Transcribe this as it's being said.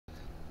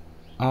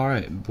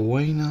Alright,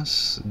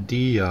 buenos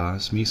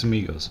dias, mis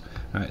amigos.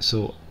 Alright,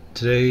 so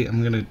today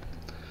I'm going to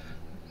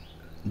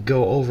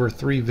go over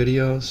 3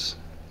 videos,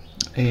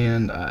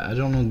 and I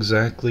don't know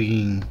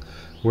exactly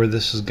where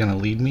this is going to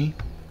lead me,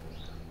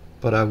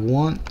 but I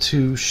want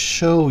to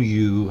show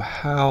you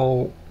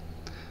how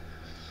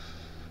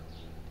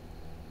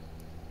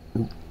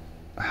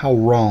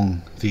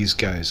wrong these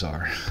guys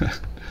are.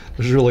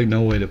 There's really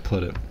no way to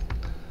put it.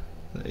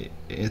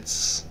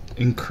 It's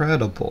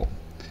incredible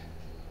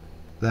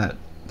that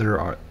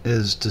there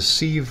is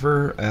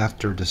deceiver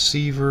after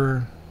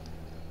deceiver,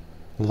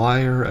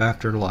 liar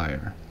after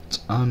liar. It's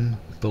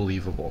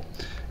unbelievable.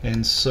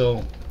 And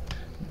so,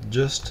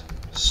 just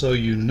so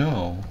you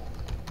know,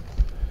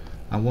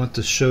 I want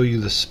to show you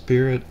the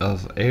spirit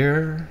of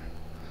error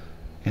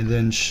and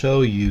then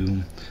show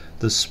you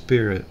the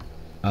spirit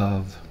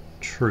of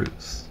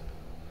truth.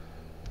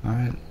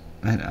 Alright?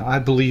 And I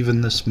believe in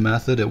this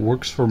method. It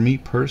works for me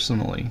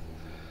personally,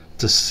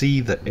 to see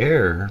the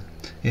error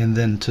and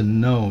then to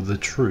know the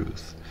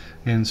truth.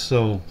 And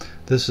so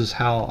this is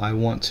how I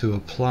want to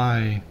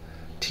apply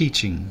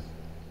teaching,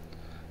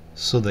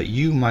 so that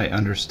you might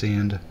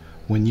understand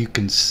when you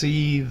can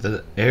see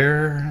the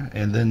error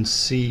and then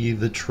see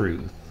the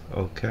truth.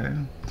 Okay,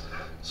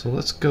 so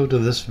let's go to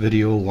this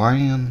video,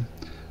 Lion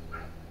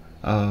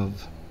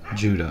of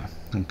Judah.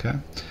 Okay,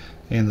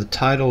 and the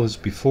title is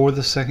Before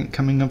the Second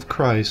Coming of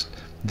Christ,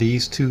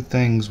 These Two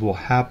Things Will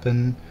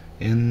Happen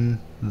in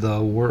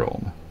the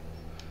World.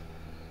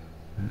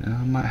 And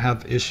I might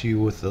have issue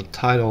with the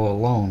title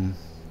alone.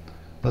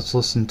 Let's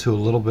listen to a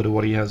little bit of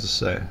what he has to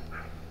say.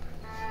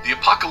 The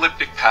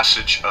apocalyptic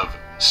passage of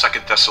 2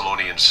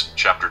 Thessalonians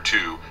chapter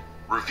 2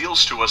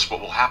 reveals to us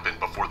what will happen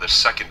before the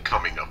second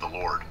coming of the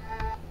Lord.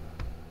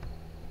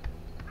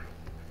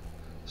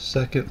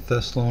 2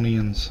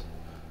 Thessalonians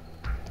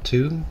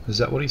 2? Is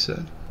that what he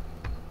said?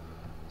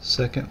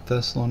 2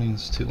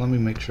 Thessalonians 2. Let me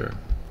make sure.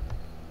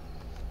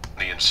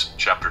 Thessalonians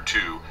chapter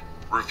 2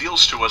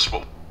 reveals to us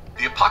what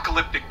the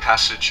apocalyptic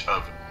passage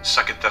of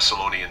 2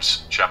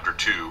 Thessalonians chapter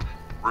 2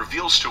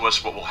 reveals to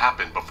us what will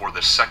happen before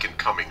the second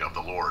coming of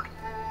the Lord.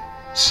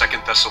 2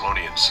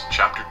 Thessalonians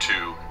chapter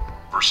 2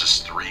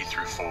 verses 3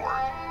 through 4.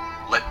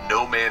 Let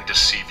no man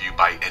deceive you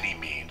by any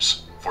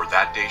means, for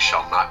that day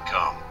shall not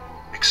come,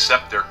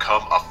 except there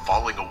come a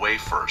falling away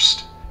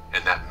first,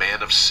 and that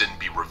man of sin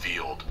be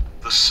revealed,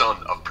 the son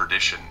of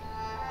perdition,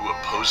 who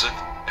opposeth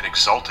and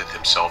exalteth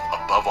himself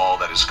above all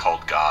that is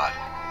called God,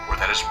 or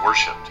that is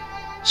worshipped,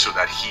 so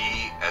that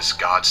he as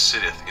God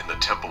sitteth in the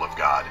temple of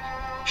God,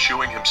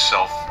 shewing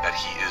himself that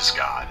he is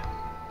God.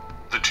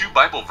 The 2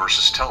 Bible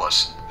verses tell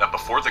us that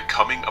before the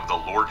coming of the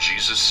Lord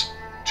Jesus,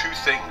 2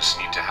 things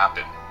need to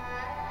happen.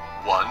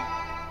 1,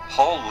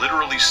 Paul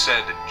literally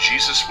said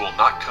Jesus will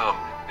not come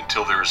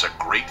until there is a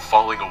great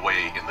falling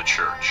away in the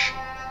church.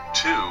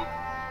 2,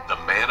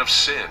 the man of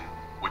sin,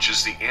 which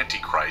is the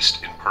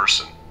Antichrist in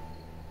person.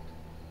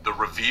 The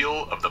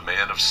reveal of the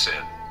man of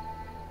sin.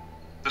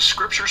 The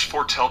scriptures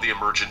foretell the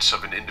emergence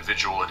of an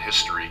individual in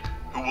history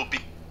who will be...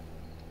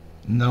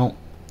 No,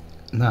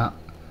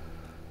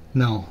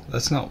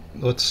 that's not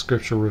what the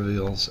scripture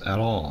reveals at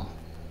all.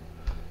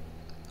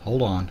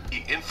 Hold on.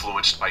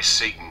 Influenced by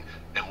Satan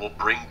and will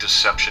bring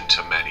deception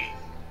to many.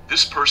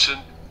 This person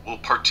will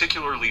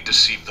particularly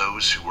deceive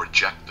those who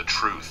reject the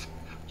truth,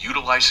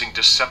 utilizing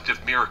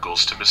deceptive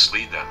miracles to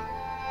mislead them.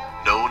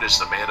 Known as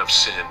the man of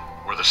sin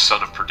or the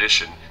son of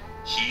perdition,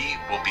 he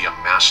will be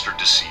a master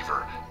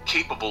deceiver,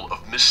 capable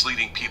of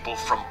misleading people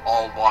from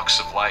all walks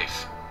of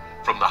life,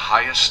 from the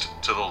highest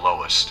to the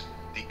lowest,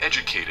 the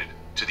educated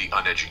to the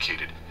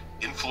uneducated,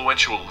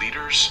 influential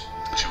leaders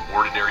to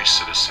ordinary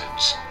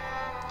citizens,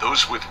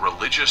 those with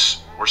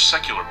religious or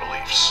secular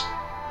beliefs.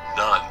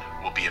 None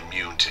will be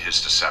immune to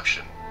his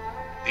deception.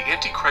 The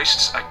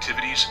Antichrist's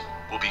activities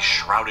will be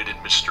shrouded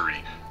in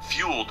mystery,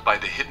 fueled by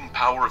the hidden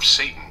power of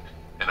Satan,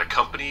 and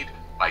accompanied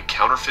by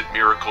counterfeit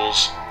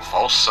miracles,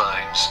 false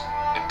signs,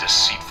 and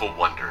deceitful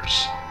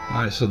wonders.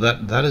 Alright, so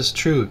that is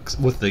true,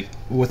 with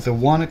the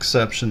one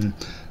exception.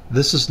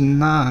 This is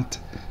not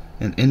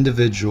an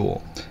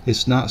individual.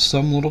 It's not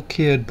some little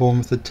kid born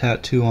with a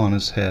tattoo on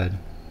his head.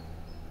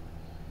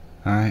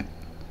 Alright?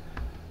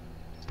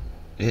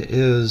 It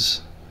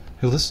is...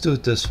 Here, let's do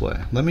it this way.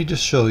 Let me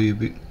just show you.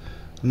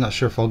 I'm not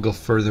sure if I'll go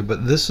further,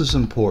 but this is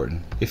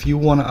important. If you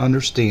want to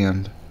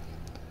understand,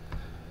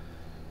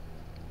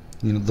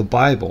 the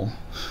Bible,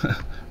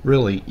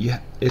 really,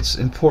 it's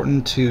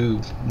important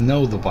to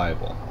know the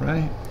Bible,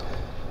 right?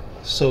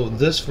 So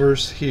this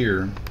verse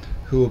here,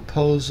 who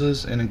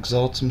opposes and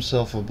exalts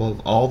himself above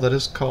all that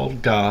is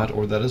called God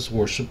or that is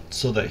worshipped,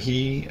 so that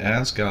he,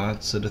 as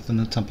God, sitteth in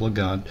the temple of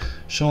God,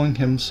 showing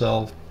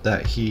himself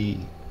that he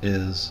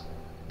is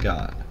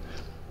God.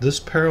 This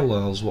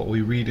parallels what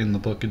we read in the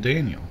book of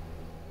Daniel.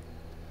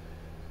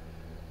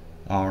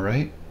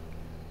 Alright?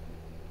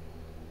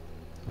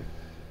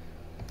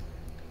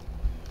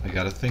 I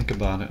gotta think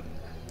about it.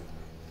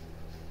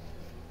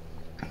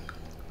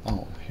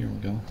 Oh, here we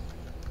go.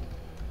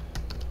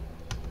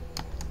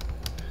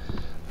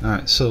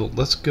 Alright, so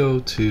let's go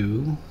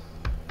to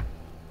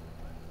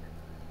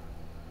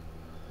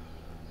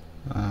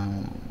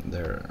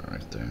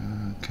there.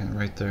 Okay,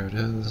 right there it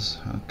is.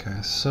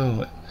 Okay,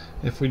 so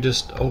if we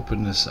just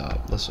open this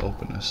up, let's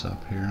open this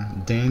up here.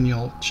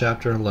 Daniel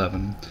chapter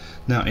 11.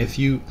 Now, if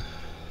you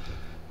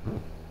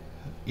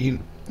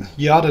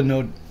ought to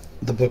know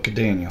the book of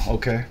Daniel,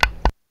 okay?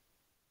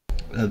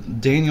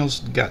 Daniel's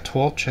got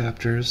 12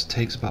 chapters.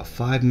 Takes about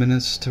 5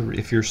 minutes to.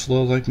 If you're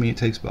slow like me, it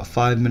takes about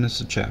 5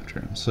 minutes a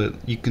chapter. So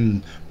you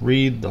can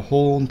read the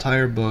whole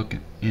entire book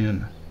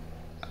in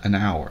an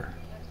hour.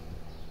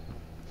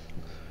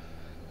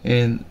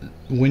 And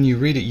when you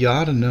read it, you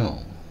ought to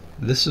know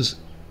this is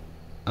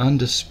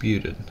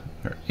undisputed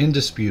or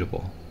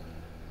indisputable.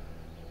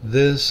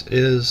 This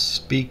is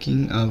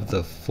speaking of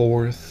the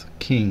fourth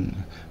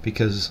king,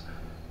 because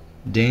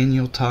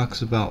Daniel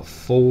talks about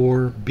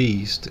 4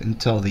 beasts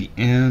until the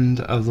end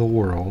of the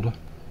world.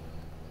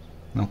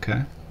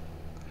 Okay?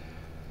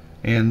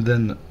 And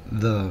then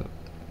the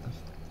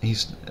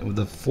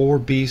 4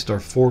 beasts are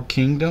 4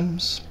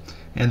 kingdoms,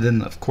 and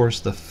then of course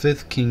the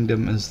 5th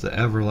kingdom is the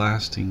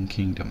everlasting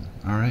kingdom.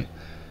 All right?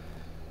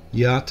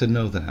 You ought to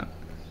know that.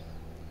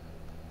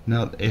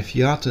 Now, if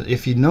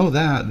you know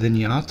that, then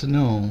you ought to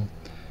know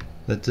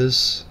that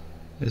this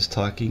is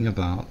talking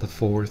about the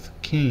 4th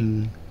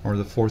king, or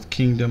the 4th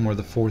kingdom, or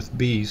the 4th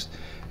beast.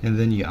 And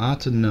then you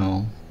ought to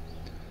know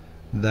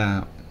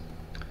that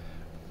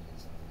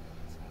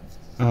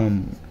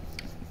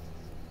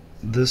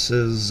this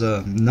is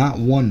not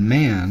one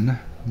man,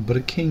 but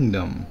a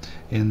kingdom,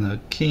 and the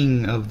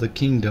king of the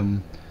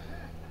kingdom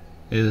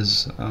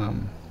is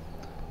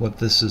what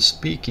this is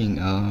speaking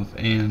of.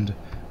 And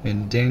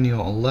in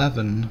Daniel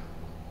 11,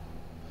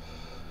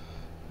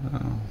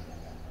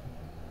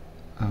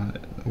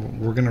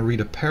 we're going to read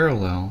a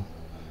parallel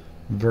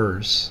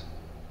verse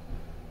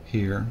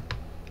here,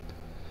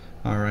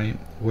 all right,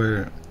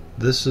 where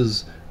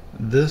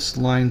this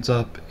lines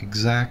up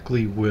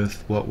exactly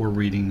with what we're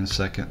reading in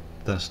 2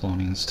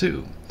 Thessalonians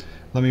 2.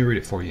 Let me read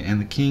it for you. And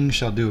the king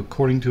shall do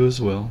according to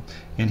his will,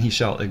 and he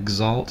shall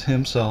exalt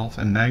himself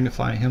and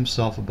magnify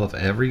himself above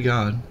every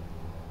god,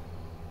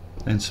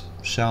 and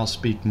shall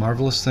speak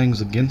marvelous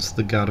things against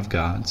the God of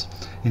gods,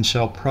 and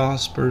shall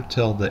prosper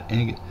till the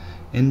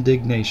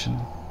indignation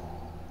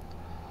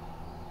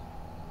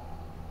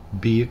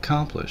be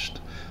accomplished.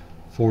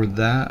 For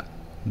that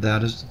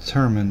is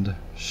determined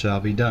shall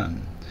be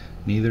done.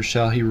 Neither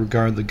shall he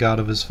regard the God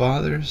of his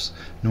fathers,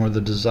 nor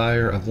the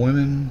desire of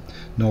women,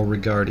 nor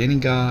regard any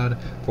god,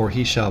 for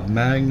he shall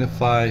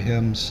magnify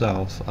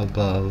himself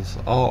above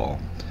all.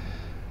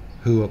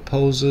 Who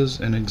opposes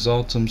and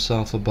exalts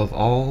himself above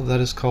all that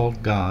is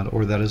called God,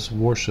 or that is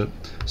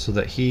worshipped, so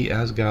that he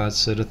as God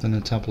sitteth in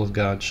the temple of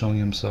God, showing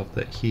himself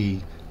that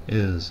he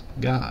is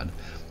God.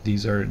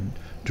 These are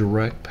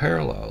direct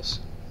parallels.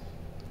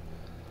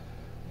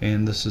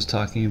 And this is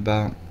talking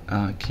about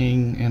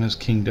king and his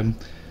kingdom.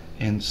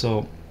 And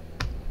so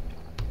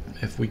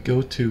if we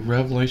go to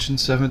Revelation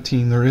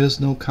 17, there is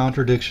no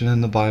contradiction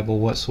in the Bible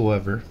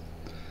whatsoever.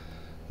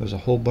 There's a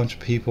whole bunch of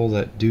people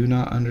that do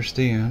not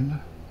understand,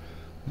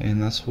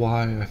 and that's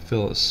why I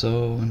feel it's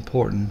so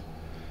important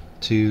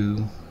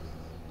to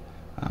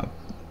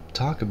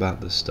talk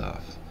about this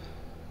stuff,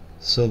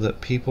 so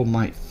that people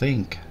might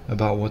think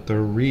about what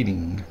they're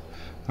reading.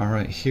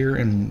 Alright, here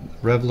in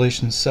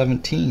Revelation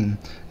 17,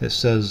 it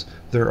says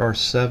there are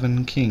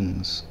 7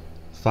 kings.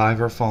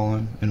 5 are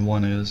fallen, and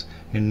 1 is,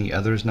 and the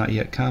other is not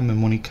yet come,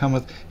 and when he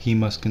cometh, he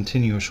must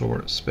continue a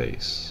short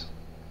space.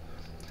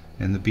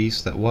 And the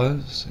beast that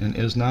was, and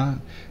is not,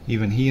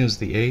 even he is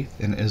the 8th,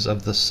 and is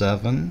of the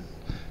 7,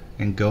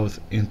 and goeth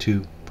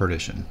into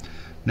perdition.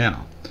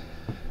 Now,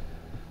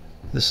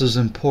 this is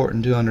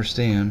important to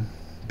understand,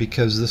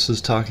 because this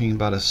is talking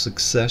about a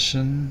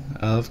succession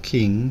of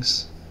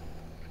kings.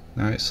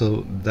 Alright,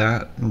 so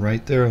that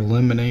right there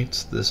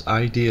eliminates this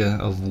idea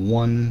of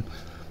one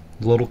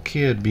little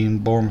kid being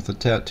born with a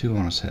tattoo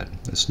on his head.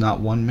 It's not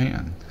one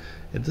man.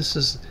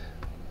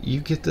 You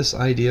get this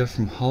idea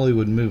from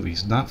Hollywood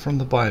movies, not from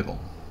the Bible.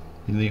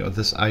 You know,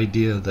 this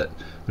idea that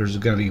there's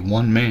going to be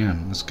one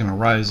man that's going to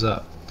rise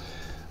up.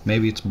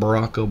 Maybe it's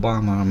Barack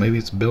Obama, maybe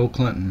it's Bill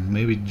Clinton,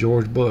 maybe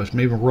George Bush,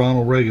 maybe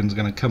Ronald Reagan's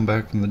going to come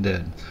back from the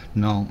dead.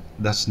 No,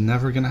 that's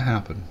never going to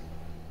happen.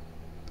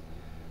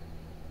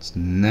 It's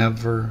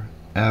never,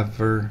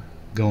 ever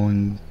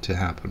going to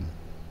happen.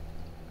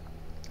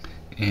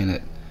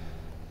 And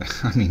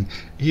I mean,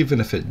 even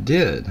if it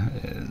did,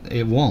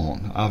 it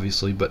won't,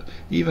 obviously, but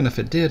even if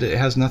it did, it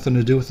has nothing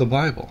to do with the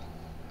Bible.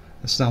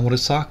 That's not what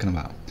it's talking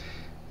about.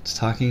 It's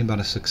talking about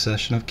a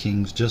succession of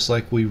kings, just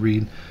like we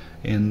read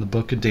in the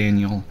book of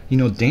Daniel. You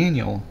know,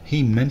 Daniel,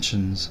 he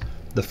mentions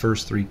the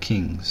first 3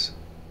 kings.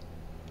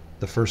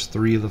 The first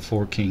 3 of the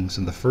 4 kings.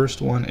 And the first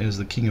one is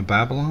the king of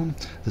Babylon.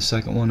 The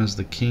second one is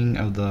the king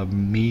of the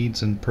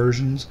Medes and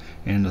Persians.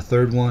 And the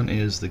third one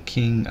is the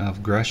king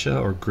of Grecia,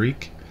 or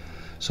Greek.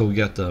 So we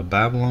got the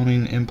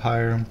Babylonian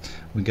Empire,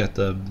 we got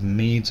the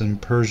Medes and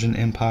Persian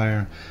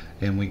Empire,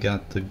 and we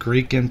got the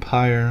Greek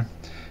Empire.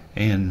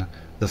 And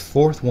the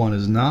 4th one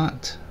is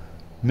not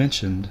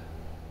mentioned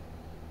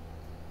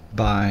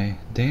by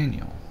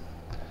Daniel.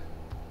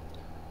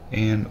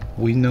 And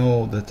we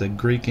know that the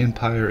Greek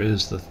Empire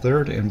is the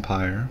third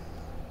empire,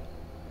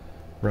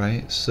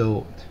 right?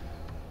 So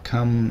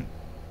come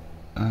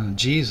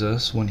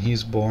Jesus, when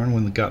he's born,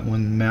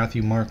 when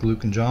Matthew, Mark,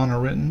 Luke, and John are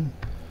written,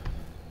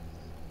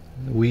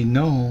 we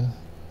know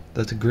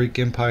that the Greek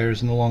Empire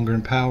is no longer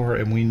in power,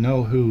 and we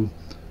know who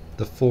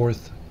the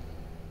fourth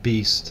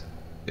beast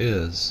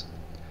is.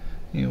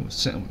 You know,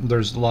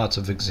 there's lots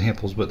of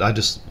examples, but I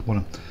just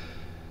want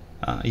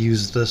to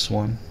use this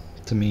one.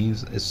 To me,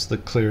 it's the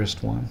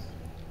clearest one,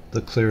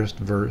 the clearest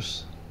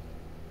verse,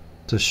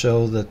 to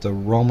show that the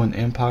Roman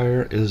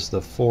Empire is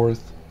the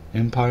fourth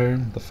empire,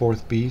 the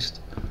fourth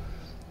beast.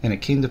 And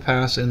it came to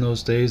pass in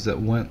those days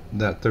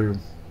that there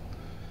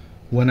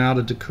went out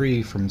a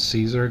decree from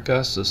Caesar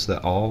Augustus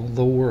that all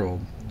the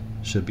world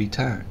should be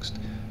taxed.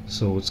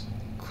 So it's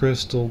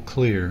crystal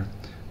clear.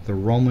 The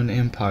Roman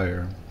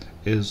Empire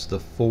is the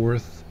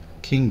fourth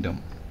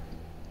kingdom.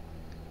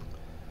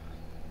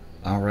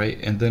 Alright,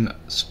 and then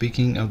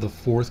speaking of the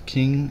fourth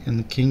king in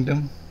the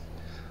kingdom,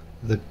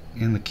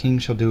 and the king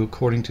shall do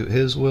according to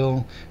his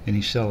will, and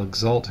he shall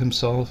exalt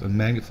himself and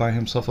magnify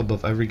himself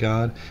above every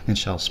god, and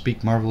shall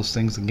speak marvelous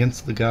things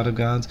against the God of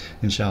gods,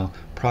 and shall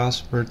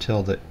prosper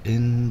till the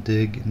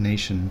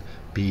indignation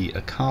be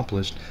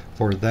accomplished,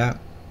 for that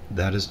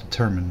is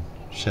determined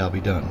shall be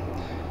done.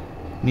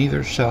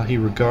 Neither shall he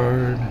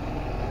regard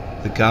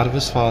the God of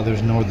his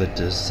fathers, nor the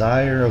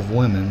desire of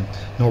women,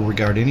 nor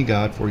regard any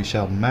god, for he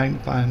shall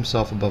magnify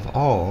himself above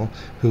all,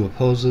 who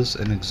opposes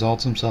and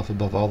exalts himself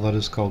above all that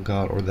is called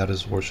God, or that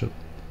is worship,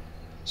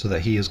 so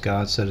that he is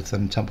God, sitteth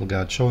in the temple of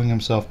God, showing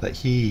himself that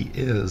he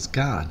is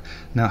God.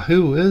 Now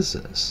who is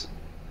this?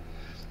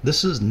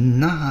 This is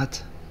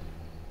not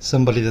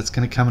somebody that's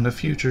going to come in the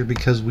future,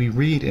 because we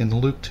read in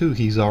Luke 2,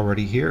 he's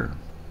already here.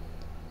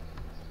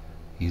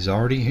 He's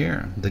already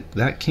here.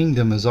 That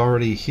kingdom is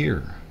already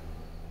here.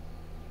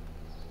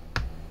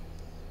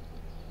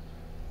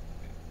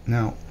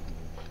 Now,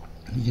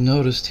 you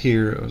noticed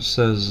here it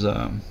says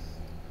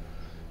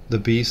the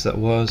beast that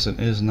was and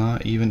is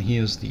not, even he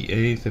is the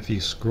eighth. If you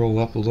scroll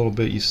up a little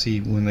bit, you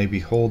see when they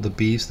behold the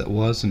beast that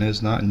was and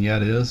is not and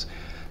yet is.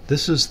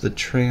 This is the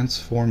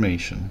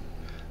transformation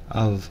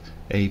of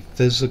a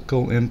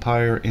physical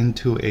empire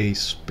into a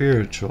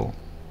spiritual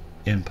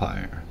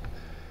empire.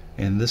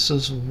 And this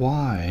is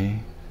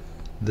why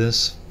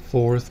this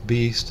fourth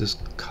beast is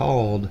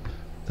called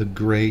the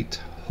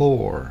Great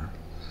Whore,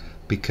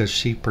 because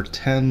she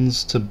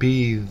pretends to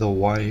be the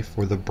wife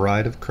or the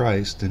bride of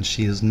Christ, and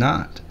she is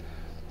not.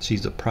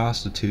 She's a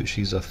prostitute.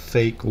 She's a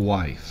fake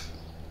wife.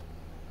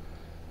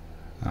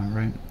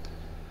 Alright?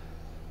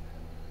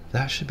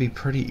 That should be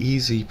pretty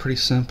easy, pretty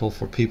simple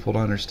for people to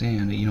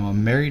understand. You know, a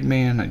married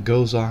man that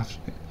goes off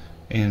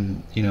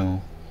and, you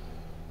know,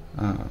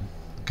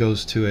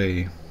 goes to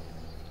a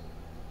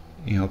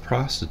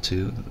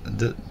prostitute,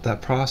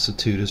 that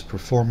prostitute is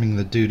performing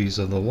the duties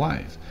of the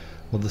wife.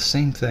 Well, the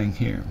same thing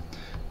here.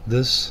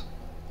 This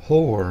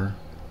whore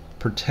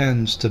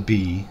pretends to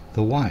be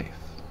the wife,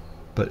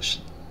 but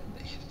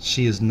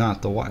she is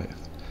not the wife.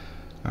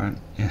 All right.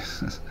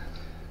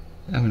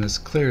 I mean, it's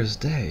clear as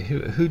day.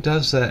 Who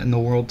does that in the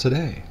world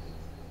today?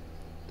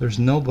 There's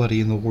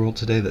nobody in the world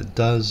today that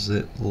does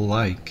it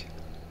like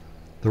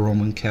the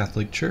Roman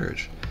Catholic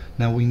Church.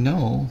 Now we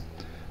know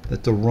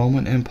that the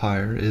Roman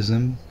Empire is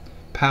in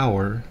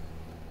power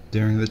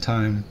during the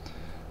time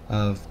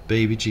of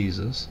baby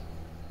Jesus.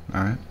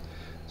 All right.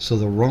 So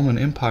the Roman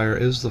Empire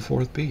is the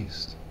fourth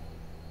beast.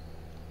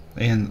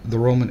 And the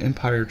Roman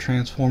Empire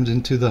transformed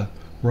into the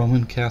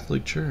Roman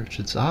Catholic Church.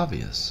 It's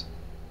obvious.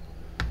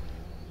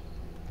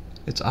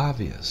 It's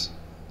obvious.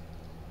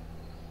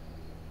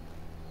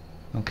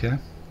 Okay?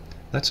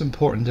 That's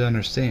important to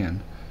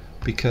understand,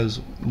 because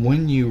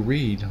when you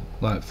read,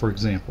 like for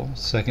example,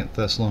 2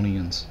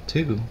 Thessalonians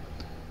 2,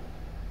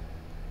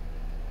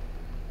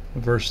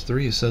 verse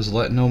 3, it says,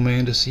 "Let no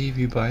man deceive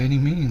you by any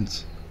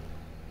means."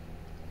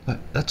 But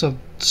that's a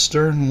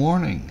stern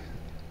warning.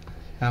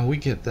 Now we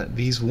get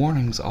these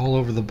warnings all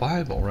over the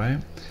Bible,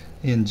 right?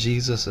 And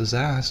Jesus is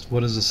asked,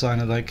 "What is the sign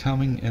of thy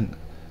coming and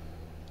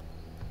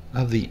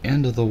of the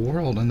end of the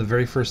world?" And the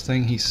very first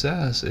thing he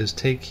says is,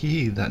 "Take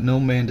heed that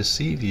no man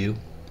deceive you.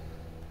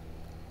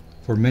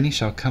 For many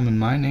shall come in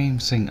my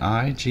name, saying,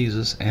 I,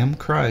 Jesus, am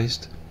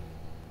Christ,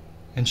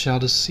 and shall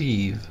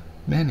deceive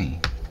many."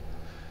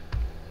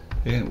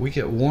 And we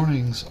get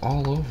warnings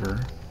all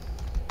over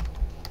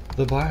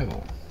the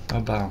Bible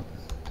about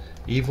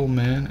evil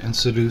men and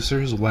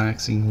seducers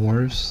waxing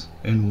worse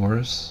and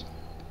worse,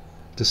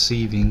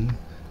 deceiving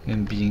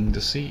and being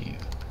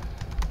deceived.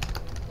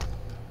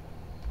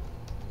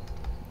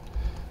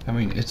 I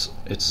mean,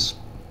 it's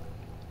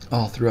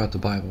all throughout the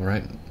Bible,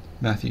 right?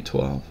 Matthew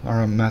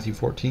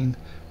 14,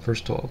 verse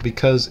 12.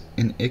 "Because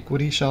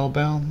iniquity shall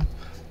abound,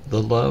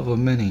 the love of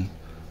many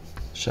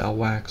shall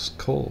wax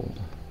cold."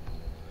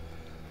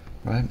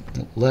 Right?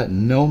 "Let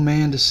no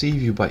man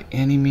deceive you by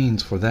any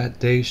means, for that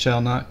day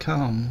shall not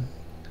come,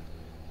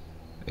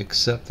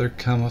 except there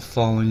come a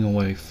falling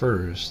away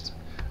first,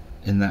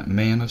 and that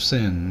man of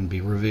sin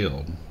be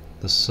revealed,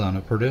 the son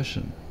of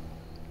perdition."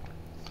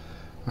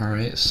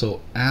 Alright,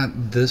 so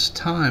at this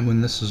time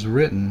when this is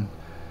written,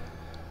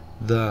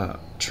 the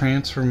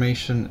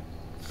transformation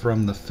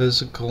from the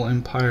physical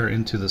empire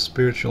into the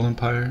spiritual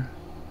empire,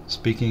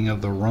 speaking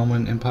of the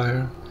Roman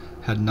Empire,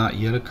 had not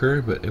yet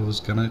occurred, but it was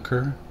going to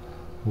occur.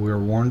 We were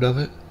warned of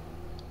it,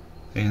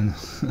 and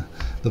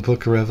the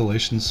book of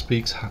Revelation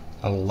speaks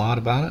a lot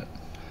about it.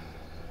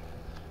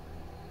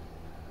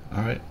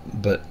 Alright,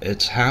 but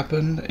it's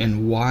happened,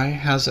 and why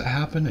has it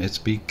happened? It's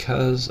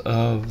because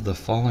of the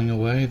falling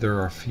away. There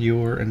are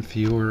fewer and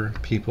fewer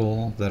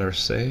people that are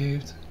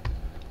saved,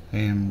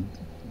 and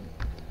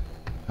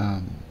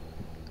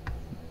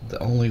the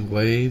only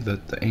way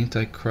that the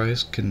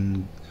Antichrist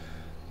can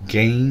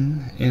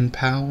gain in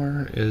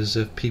power is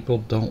if people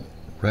don't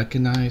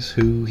recognize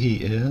who he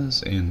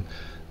is, and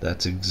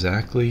that's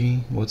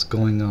exactly what's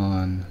going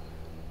on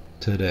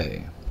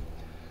today.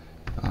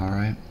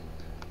 Alright,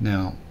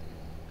 now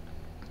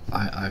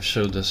I've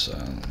showed this,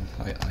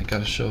 I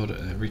gotta show it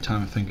every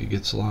time. I think it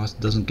gets lost.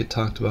 It doesn't get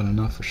talked about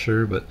enough for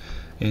sure, but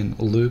in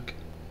Luke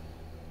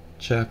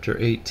chapter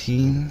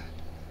 18,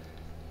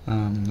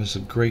 there's a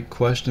great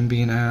question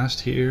being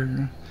asked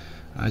here.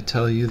 I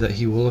tell you that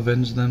he will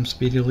avenge them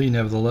speedily.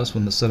 Nevertheless,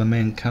 when the Son of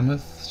Man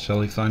cometh,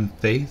 shall he find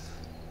faith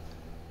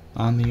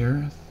on the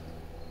earth?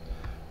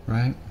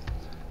 Right?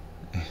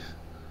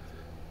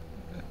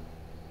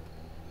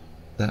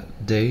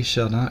 That day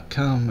shall not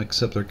come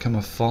except there come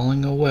a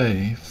falling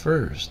away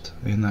first,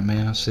 and that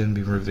man of sin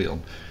be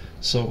revealed.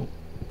 So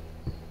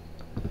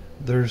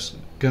there's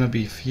going to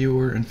be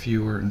fewer and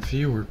fewer and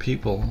fewer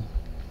people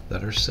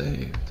that are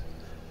saved.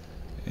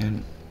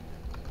 And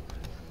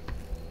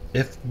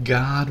if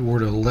God were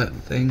to let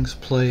things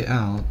play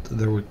out,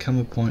 there would come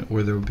a point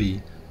where there would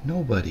be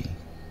nobody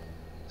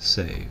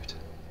saved.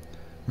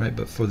 Right?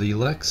 But for the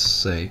elect's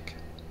sake,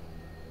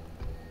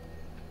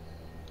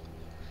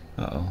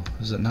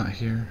 is it not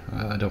here?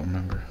 I don't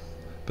remember.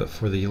 But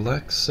for the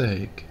elect's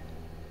sake,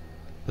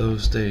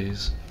 those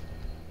days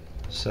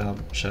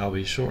shall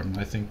be shortened.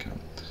 I think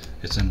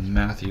it's in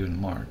Matthew and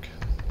Mark,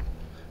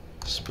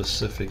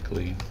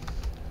 specifically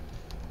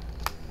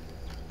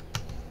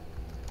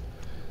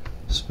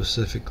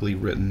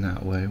written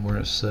that way, where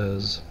it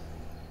says,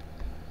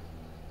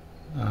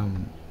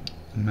 in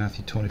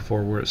Matthew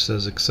 24, where it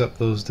says, except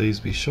those days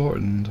be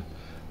shortened,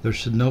 there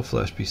should no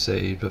flesh be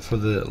saved, but for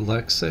the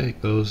elect's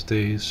sake those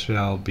days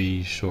shall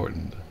be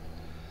shortened.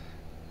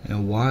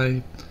 And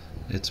why?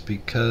 It's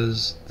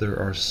because there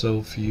are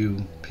so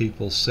few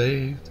people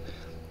saved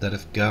that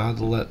if God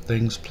let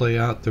things play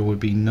out, there would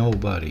be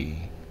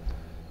nobody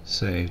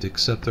saved,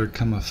 except there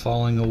come a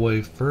falling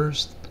away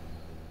first.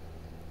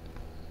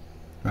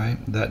 Right?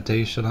 That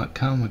day shall not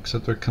come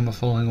except there come a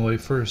falling away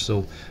first.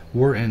 So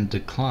we're in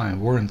decline.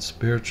 We're in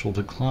spiritual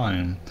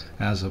decline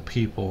as a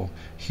people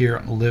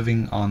here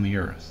living on the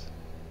earth.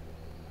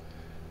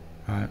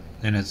 Right?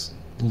 And it's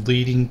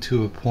leading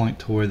to a point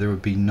to where there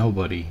would be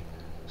nobody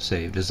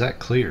saved. Is that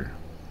clear?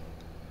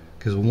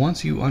 Because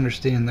once you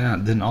understand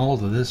that, then all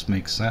of this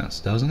makes sense,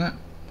 doesn't it?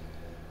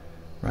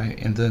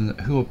 Right? And then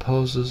who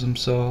opposes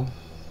himself?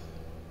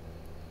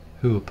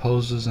 Who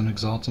opposes and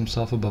exalts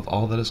himself above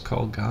all that is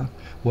called God?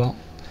 Well,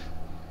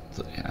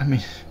 I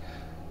mean,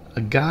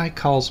 a guy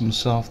calls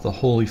himself the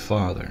Holy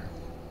Father,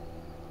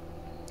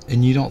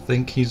 and you don't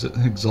think he's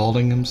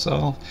exalting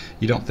himself?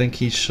 You don't think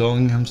he's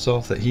showing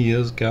himself that he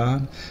is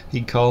God?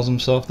 He calls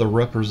himself the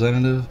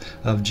representative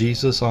of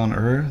Jesus on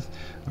earth?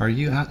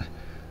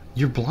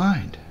 You're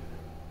blind.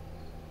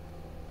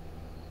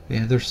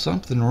 Yeah, there's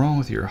something wrong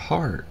with your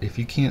heart if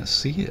you can't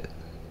see it.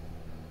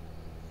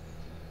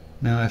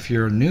 Now, if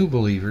you're a new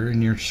believer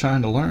and you're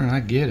trying to learn, I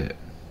get it.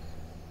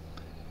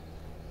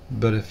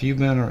 But if you've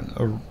been,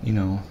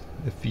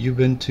 if you've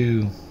been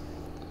to,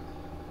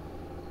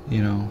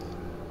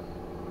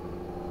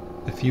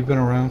 if you've been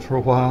around for a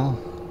while,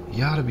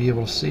 you ought to be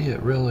able to see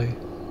it, really.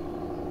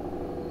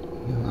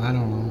 I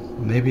don't know.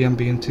 Maybe I'm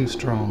being too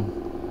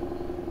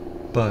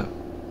strong. But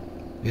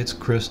it's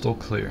crystal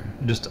clear.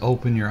 Just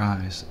open your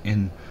eyes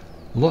and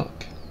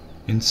look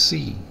and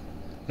see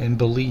and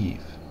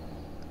believe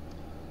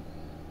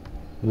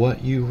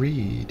what you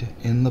read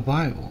in the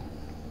Bible.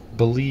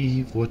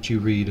 Believe what you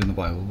read in the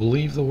Bible.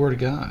 Believe the Word of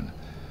God.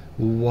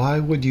 Why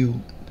would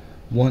you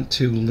want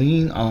to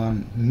lean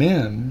on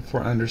men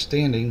for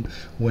understanding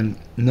when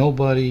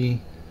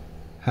nobody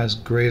has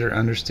greater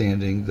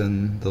understanding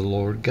than the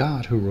Lord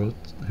God who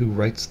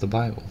writes the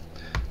Bible?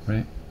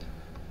 Right?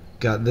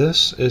 God,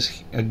 this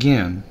is,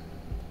 again,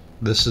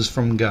 this is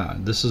from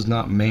God. This is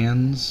not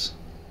man's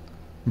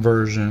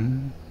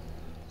version.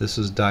 This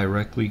is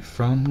directly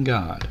from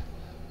God.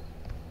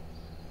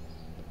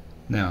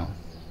 Now,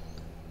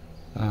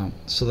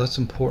 so that's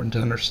important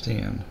to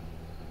understand.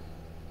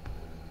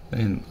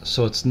 And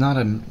so it's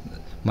not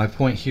my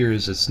point here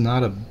is it's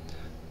not a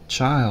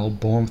child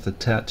born with a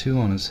tattoo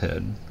on his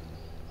head.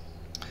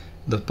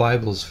 The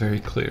Bible is very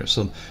clear.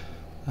 So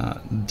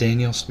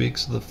Daniel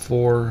speaks of the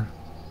 4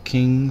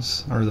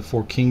 kings, or the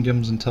 4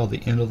 kingdoms until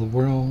the end of the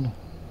world.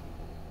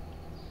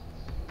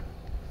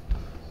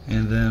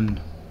 And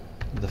then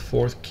the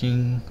 4th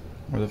king,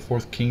 or the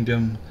 4th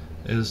kingdom,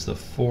 is the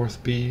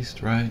fourth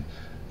beast, right?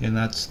 And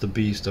that's the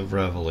beast of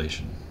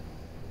Revelation.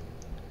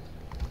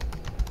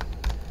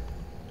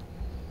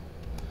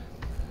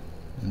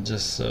 And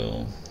just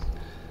so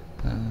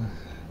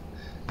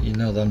you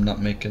know that I'm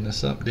not making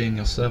this up,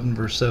 Daniel 7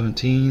 verse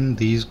 17,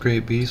 these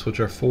great beasts which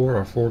are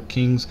four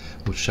kings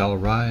which shall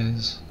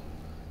arise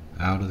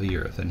out of the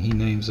earth. And he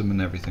names them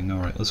and everything.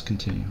 Alright, let's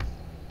continue.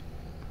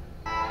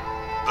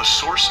 The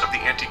source of the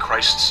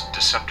Antichrist's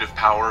deceptive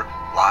power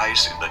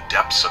lies in the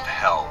depths of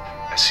hell,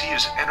 as he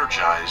is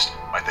energized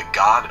by the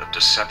god of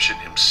deception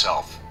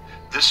himself.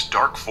 This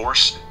dark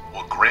force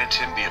will grant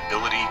him the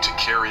ability to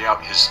carry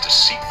out his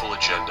deceitful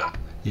agenda.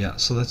 Yeah,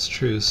 so that's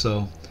true.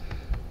 So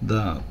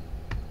the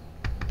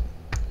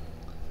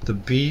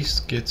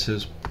beast gets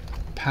his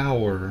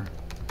power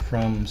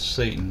from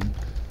Satan.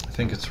 I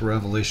think it's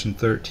Revelation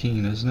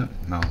 13, isn't it?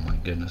 Oh my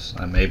goodness.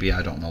 Maybe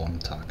I don't know what I'm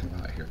talking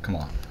about here. Come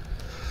on.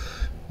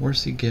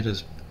 Where's he get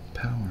his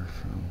power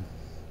from?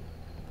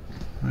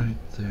 Right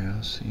there.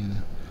 I see.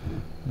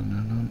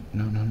 No.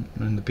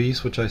 And the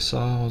beast which I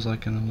saw was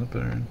like an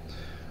leopard,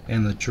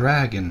 and the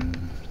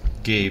dragon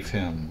gave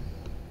him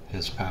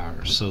his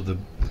power. So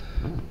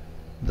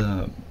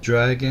the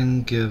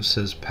dragon gives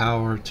his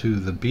power to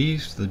the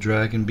beast, the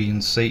dragon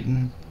being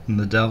Satan and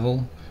the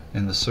devil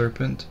and the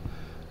serpent.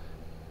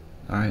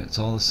 Alright, it's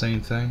all the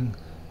same thing.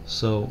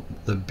 So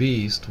the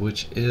beast,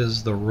 which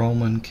is the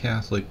Roman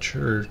Catholic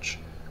Church,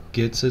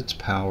 gets its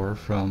power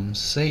from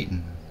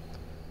Satan.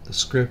 The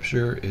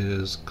scripture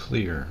is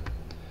clear.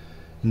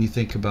 And you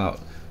think about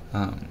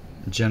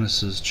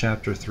Genesis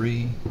chapter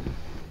 3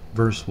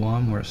 verse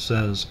 1, where it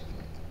says,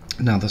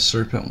 now the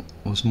serpent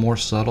was more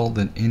subtle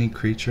than any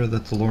creature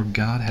that the Lord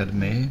God had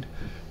made,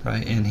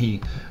 right?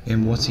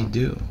 And what's he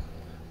do?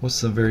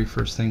 What's the very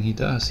first thing he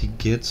does? He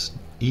gets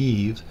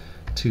Eve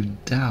to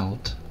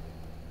doubt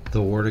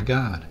the Word of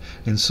God.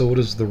 And so what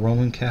is the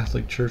Roman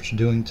Catholic Church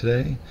doing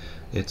today?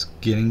 It's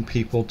getting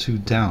people to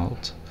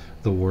doubt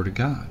the Word of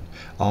God.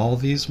 All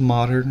these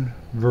modern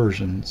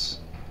versions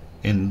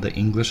in the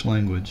English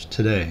language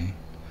today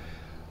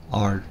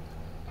are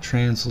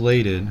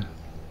translated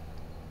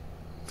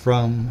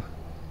from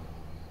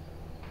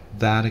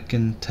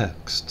Vatican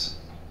texts,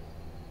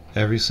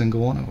 every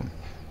single one of them,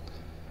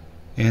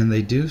 and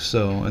they do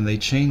so, and they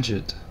change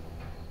it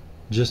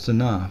just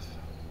enough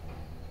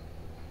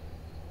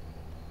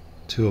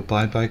to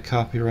abide by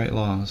copyright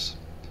laws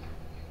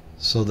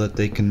so that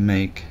they can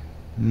make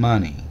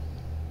money.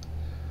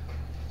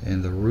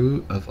 And the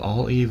root of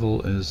all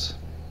evil is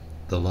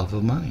the love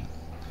of money.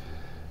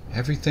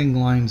 Everything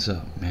lines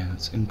up, man.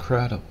 It's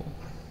incredible.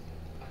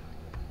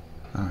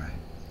 Alright,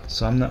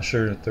 so I'm not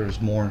sure if there's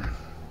more.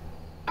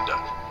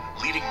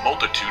 Leading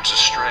multitudes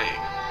astray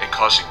and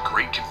causing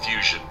great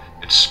confusion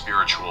and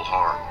spiritual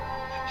harm.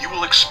 He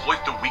will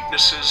exploit the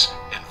weaknesses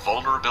and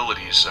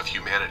vulnerabilities of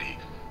humanity,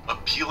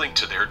 appealing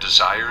to their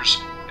desires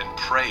and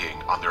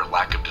preying on their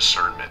lack of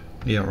discernment.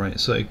 Yeah, right.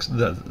 So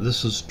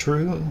this is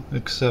true,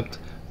 except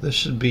this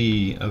should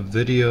be a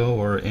video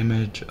or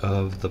image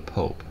of the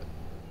Pope.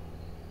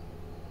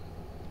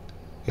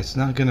 It's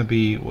not going to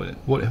be,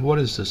 what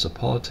is this, a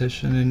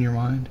politician in your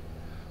mind?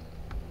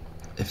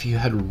 If you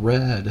had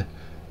read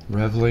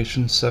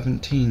Revelation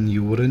 17,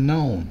 you would have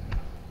known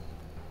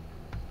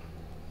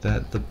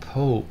that the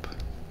Pope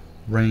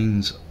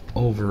reigns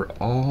over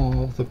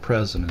all the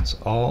presidents,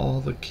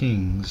 all the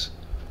kings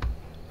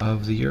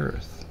of the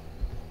earth.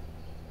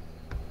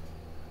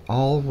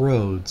 All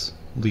roads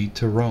lead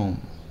to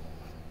Rome.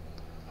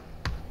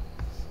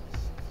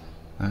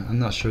 I'm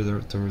not sure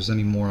there was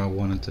any more I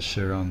wanted to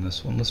share on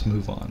this one. Let's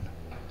move on.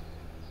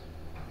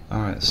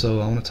 Alright, so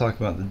I want to talk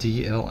about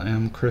the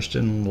DLM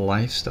Christian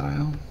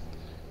lifestyle.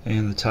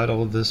 And the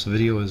title of this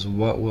video is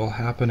What Will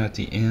Happen at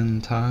the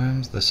End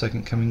Times, the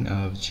Second Coming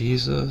of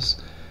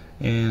Jesus.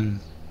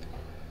 And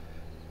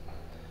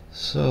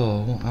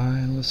so,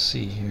 let's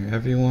see here.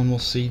 Everyone will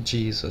see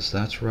Jesus.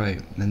 That's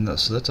right. And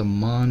so that's a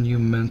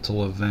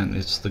monumental event.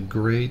 It's the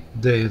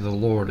great day of the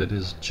Lord. It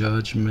is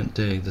Judgment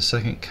Day. The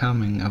second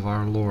coming of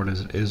our Lord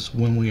is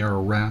when we are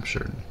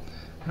raptured.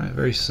 All right,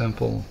 very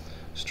simple,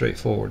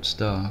 straightforward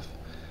stuff.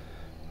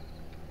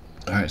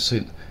 All right, so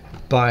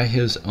by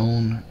his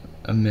own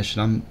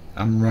admission,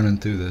 I'm running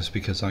through this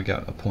because I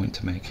got a point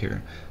to make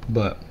here,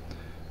 but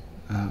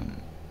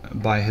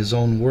by his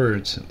own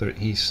words,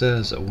 he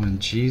says that when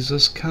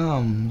Jesus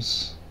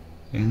comes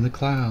in the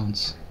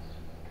clouds,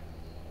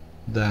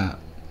 that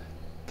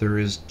there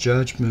is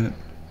judgment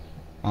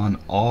on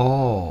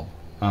all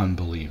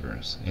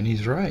unbelievers. And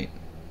he's right.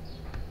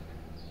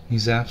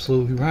 He's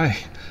absolutely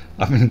right.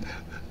 I mean,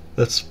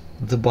 that's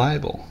the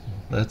Bible.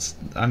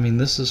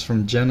 This is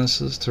from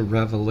Genesis to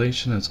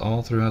Revelation. It's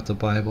all throughout the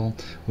Bible.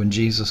 When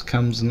Jesus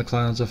comes in the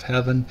clouds of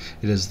heaven,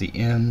 it is the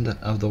end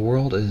of the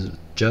world. It is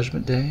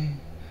Judgment Day.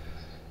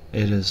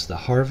 It is the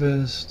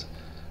harvest.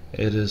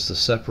 It is the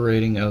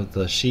separating of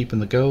the sheep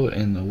and the goat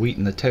and the wheat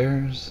and the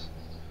tares.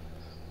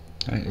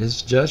 Right,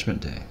 it's Judgment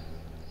Day.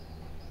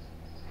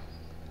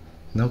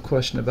 No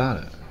question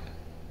about it.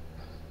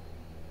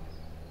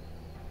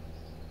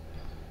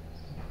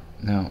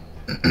 Now,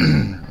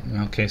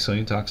 Okay, so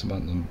he talks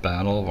about the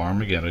Battle of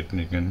Armageddon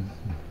again.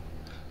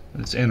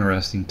 It's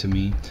interesting to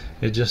me.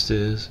 It just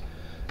is.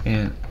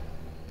 And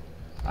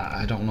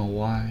I don't know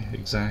why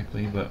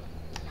exactly, but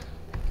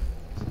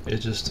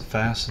it's just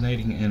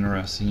fascinating and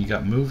interesting. You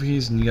got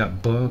movies and you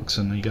got books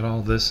and you got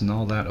all this and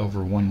all that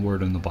over one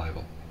word in the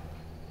Bible.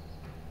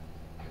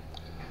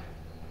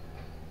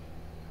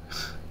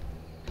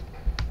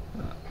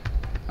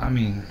 I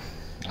mean,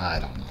 I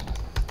don't know.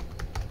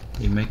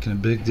 You're making a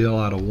big deal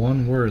out of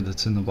one word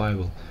that's in the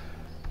Bible.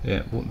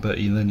 Yeah, but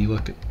then you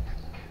look at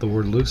the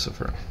word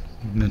Lucifer,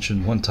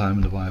 mentioned one time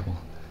in the Bible.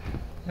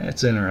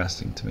 It's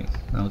interesting to me.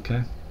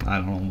 Okay? I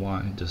don't know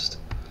why. Just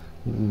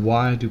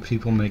why do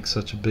people make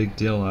such a big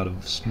deal out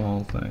of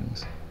small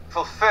things?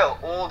 Fulfill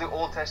all the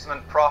Old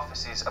Testament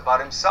prophecies about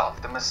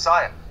himself, the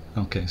Messiah.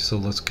 Okay, so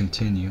let's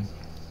continue.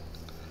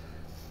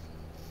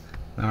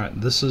 Alright,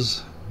 this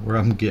is where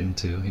I'm getting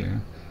to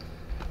here.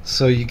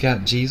 So you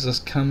got Jesus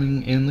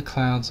coming in the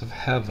clouds of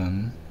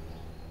heaven.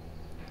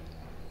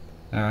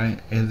 Alright,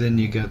 and then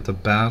you got the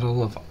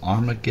Battle of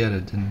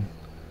Armageddon.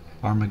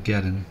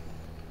 Armageddon.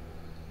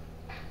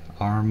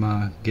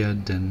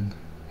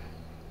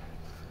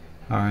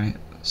 Alright,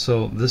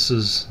 so this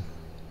is,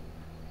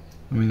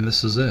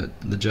 this is it,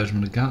 the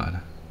judgment of God.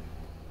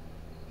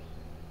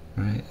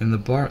 Right, and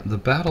the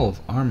Battle of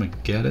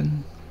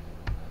Armageddon,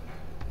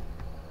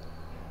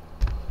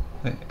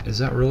 is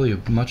that really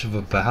much of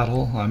a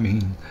battle? I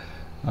mean,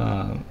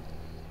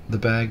 the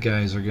bad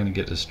guys are going to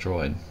get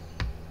destroyed.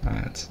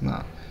 It's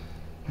not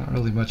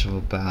really much of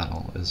a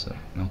battle, is it?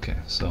 Okay,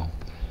 so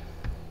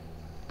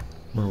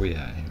where are we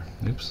at here?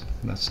 Oops,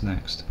 that's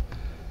next.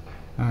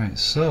 Alright,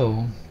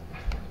 so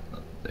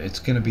it's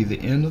going to be the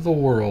end of the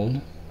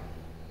world.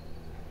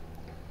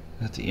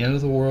 At the end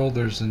of the world,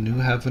 there's a new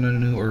heaven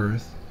and a new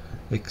earth,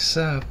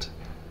 except,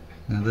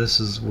 now this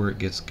is where it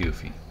gets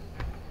goofy.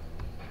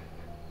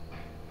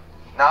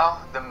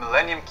 Now the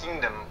Millennium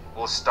Kingdom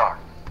will start.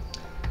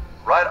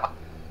 Right up.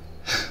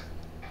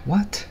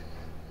 What?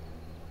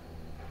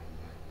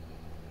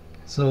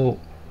 So,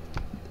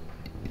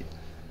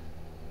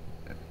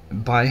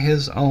 by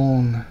his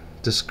own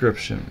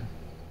description,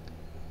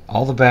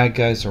 all the bad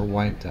guys are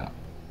wiped out.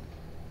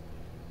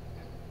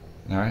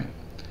 Alright?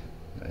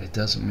 It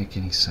doesn't make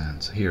any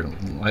sense. Here,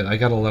 I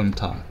gotta let him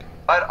talk.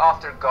 Right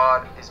after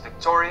God is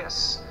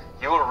victorious,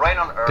 he will reign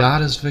on earth.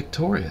 God is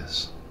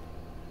victorious.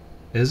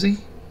 Is he?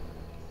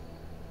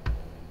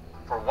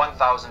 For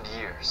 1,000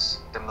 years,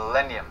 the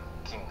Millennium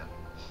Kingdom.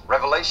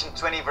 Revelation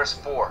 20 verse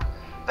 4.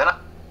 Then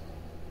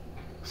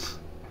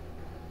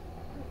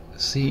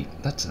See,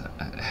 that's a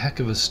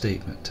heck of a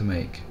statement to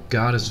make.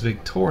 God is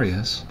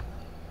victorious,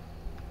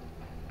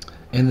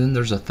 and then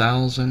there's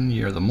 1,000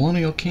 year, the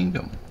millennial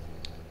kingdom.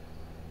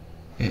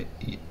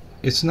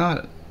 It's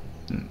not.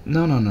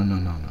 No.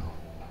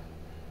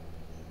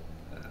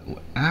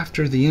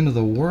 After the end of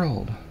the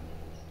world,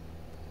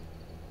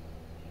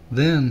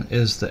 then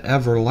is the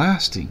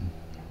everlasting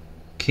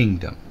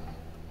kingdom.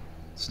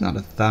 It's not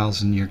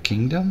 1,000 year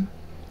kingdom.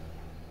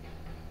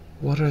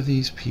 What are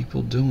these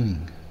people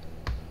doing?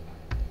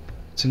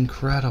 It's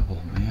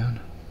incredible, man.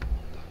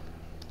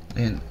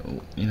 And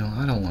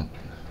I don't want to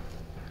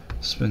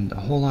spend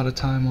a whole lot of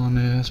time on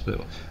this,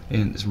 but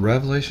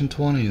Revelation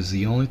 20 is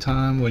the only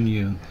time when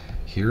you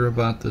hear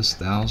about this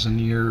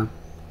 1,000-year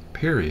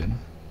period.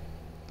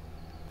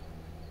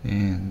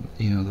 And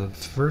the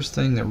first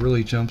thing that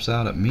really jumps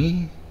out at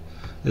me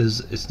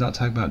is it's not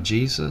talking about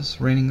Jesus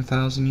reigning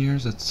 1,000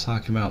 years. It's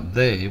talking about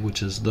they,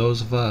 which is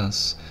those of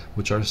us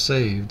which are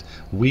saved.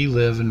 We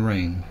live and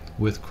reign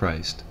with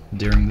Christ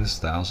during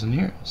this 1,000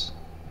 years.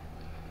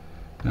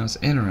 Now it's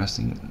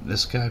interesting.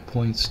 This guy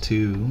points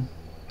to,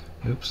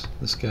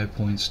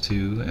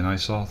 and I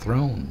saw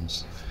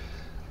thrones,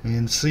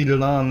 and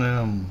seated on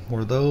them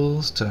were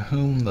those to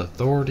whom the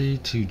authority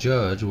to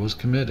judge was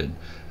committed.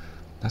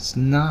 That's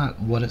not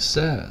what it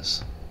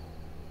says.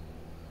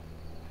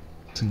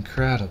 It's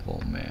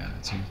incredible, man.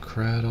 It's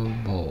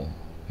incredible.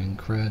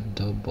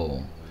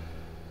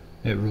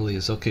 It really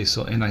is. Okay,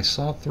 so, and I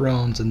saw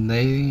thrones, and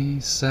they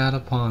sat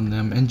upon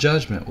them, and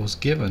judgment was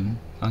given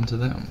unto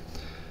them.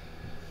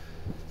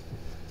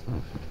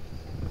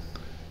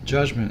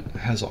 Judgment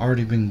has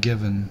already been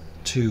given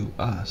to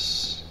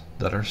us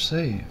that are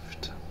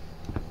saved.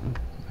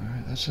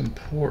 Alright, that's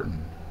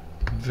important.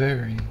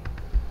 Very,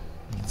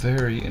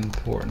 very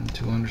important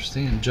to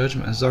understand.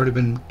 Judgment has already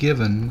been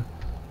given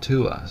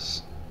to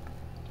us.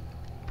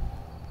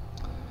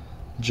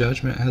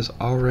 Judgment has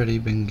already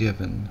been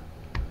given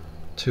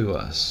to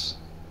us.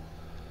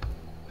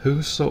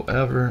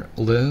 Whosoever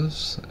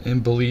lives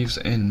and believes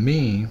in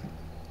me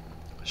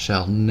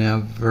shall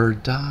never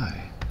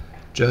die.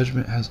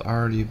 Judgment has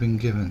already been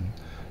given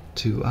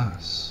to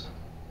us.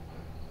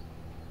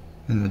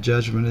 And the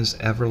judgment is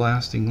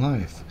everlasting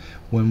life.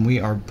 When we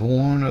are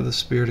born of the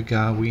Spirit of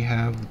God, we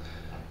have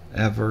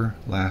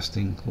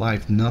everlasting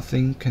life.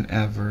 Nothing can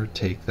ever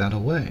take that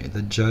away.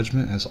 The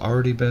judgment has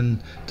already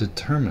been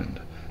determined.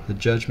 The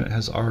judgment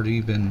has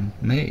already been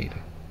made.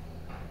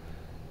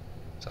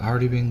 It's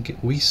already been.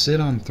 We sit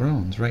on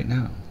thrones right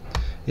now,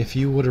 if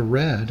you would have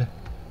read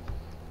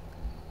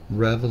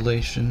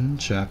Revelation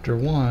chapter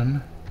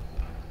 1,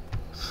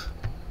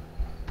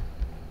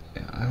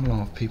 I don't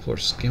know if people are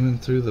skimming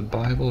through the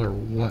Bible or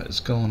what is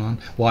going on.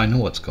 Well, I know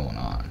what's going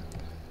on,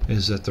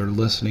 is that they're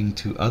listening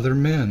to other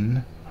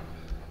men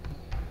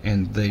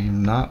and they're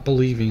not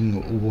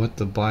believing what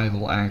the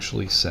Bible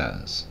actually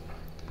says.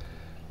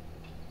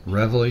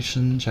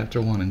 Revelation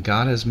chapter 1, and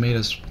God has made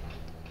us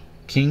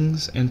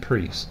kings and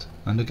priests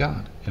unto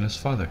God and his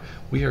Father.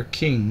 We are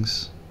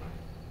kings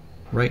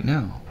right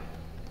now.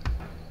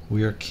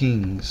 We are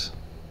kings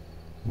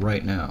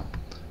right now.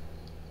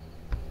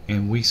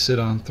 And we sit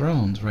on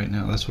thrones right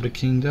now. That's what a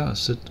king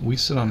does. We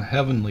sit on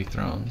heavenly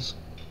thrones,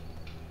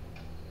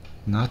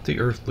 not the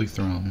earthly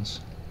thrones.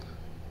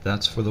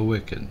 That's for the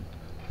wicked.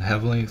 The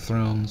heavenly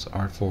thrones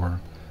are for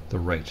the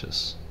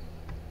righteous.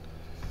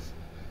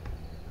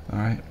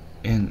 Alright,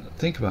 and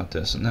think about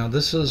this. Now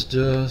this is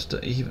just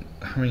even,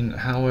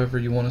 however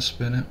you want to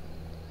spin it.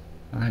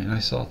 Alright, and I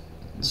saw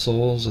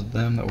souls of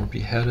them that were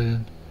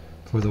beheaded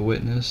for the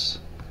witness.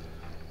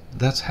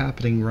 That's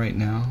happening right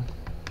now.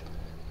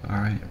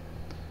 Alright.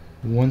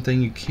 One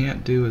thing you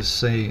can't do is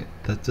say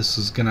that this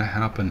is going to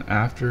happen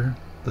after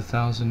the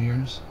 1,000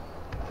 years.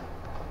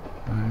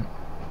 Alright.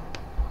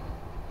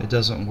 It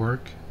doesn't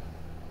work.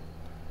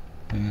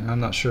 And I'm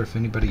not sure if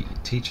anybody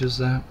teaches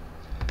that.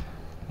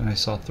 And I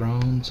saw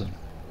thrones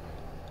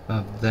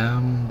of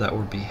them that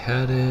were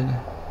beheaded.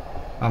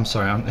 I'm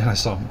sorry, and I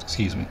saw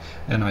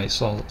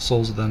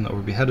souls of them that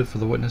were beheaded for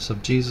the witness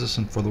of Jesus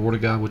and for the word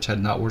of God, which had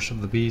not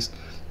worshipped the beast,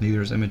 neither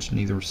his image,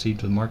 neither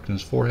received the mark in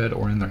his forehead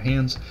or in their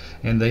hands.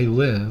 And they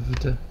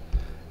lived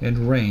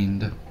and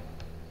reigned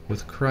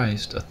with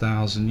Christ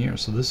 1,000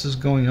 years. So this is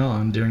going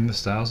on during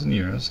this 1,000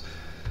 years.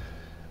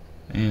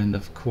 And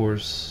of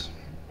course,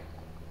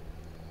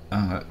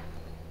 I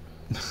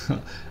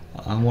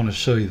want to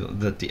show you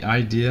that the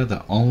idea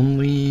that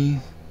only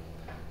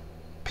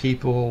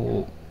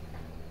people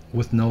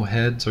with no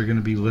heads are going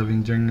to be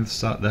living during this,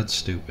 that's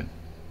stupid.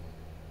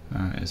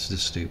 Alright, it's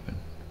just stupid.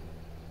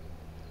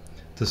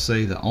 To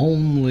say that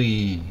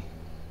only...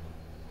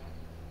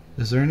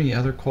 Is there any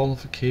other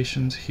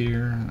qualifications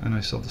here? And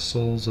I saw the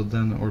souls of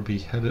them that were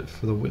beheaded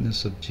for the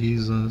witness of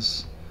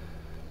Jesus,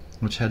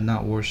 which had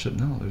not worshipped.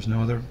 No, there's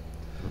no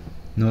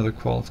other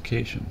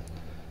qualification.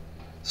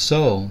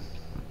 So,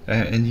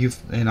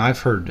 and I've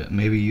heard it,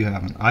 maybe you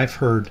haven't. I've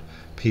heard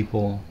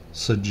people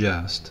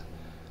suggest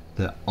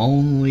that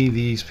only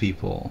these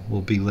people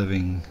will be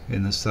living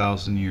in this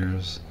 1,000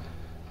 years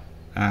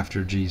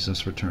after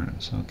Jesus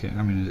returns. Okay,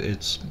 I mean,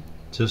 it's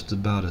just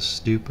about as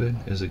stupid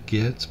as it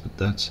gets,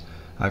 but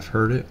I've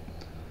heard it.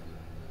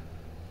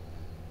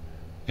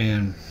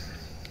 And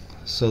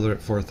so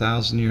that for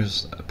 1,000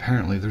 years,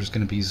 apparently there's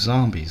going to be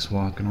zombies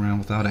walking around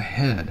without a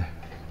head.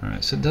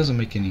 Alright, so it doesn't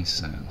make any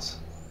sense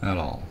at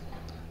all.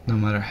 No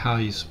matter how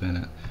you spin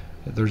it,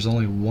 there's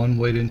only one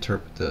way to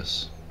interpret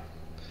this,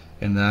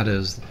 and that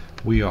is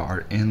we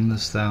are in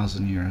this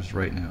 1,000 years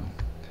right now.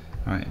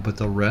 Alright, but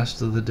the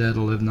rest of the dead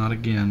will live not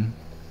again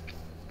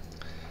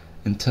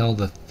until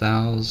the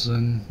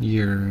 1,000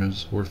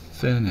 years were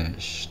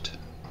finished.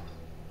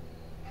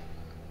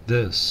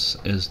 This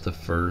is the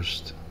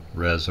first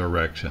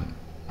resurrection.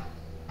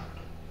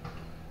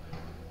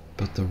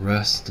 But the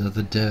rest of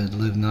the dead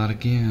live not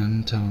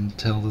again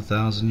until the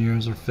 1,000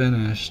 years are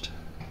finished.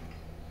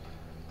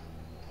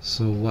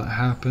 So what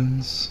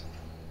happens?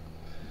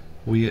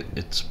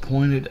 It's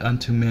appointed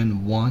unto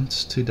men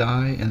once to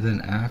die, and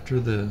then after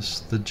this,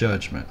 the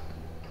judgment.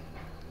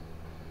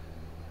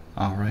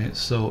 Alright,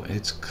 so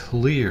it's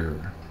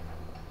clear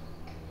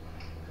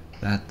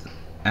that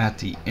at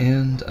the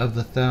end of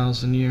the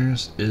 1,000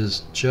 years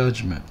is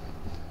judgment.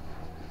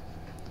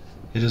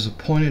 It is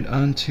appointed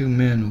unto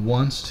men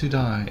once to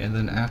die, and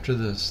then after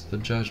this, the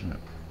judgment.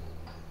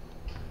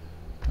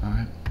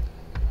 Alright?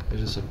 It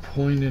is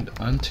appointed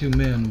unto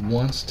men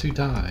once to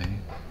die,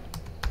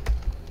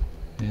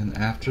 and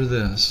after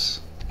this,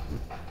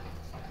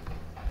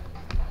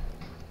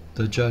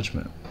 the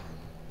judgment.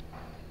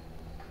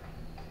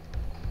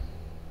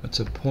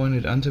 It's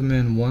appointed unto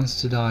men once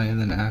to die,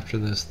 and then after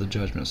this, the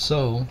judgment.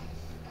 So,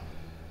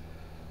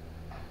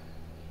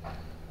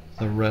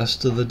 the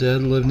rest of the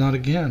dead live not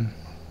again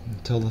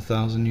until the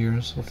 1,000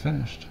 years are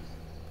finished.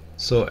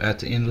 So, at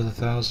the end of the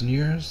 1,000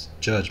 years,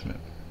 judgment.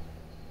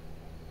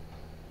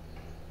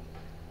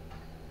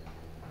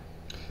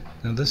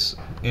 Now this,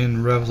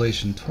 in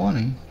Revelation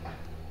 20,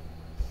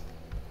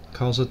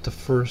 calls it the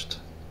first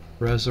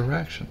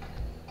resurrection.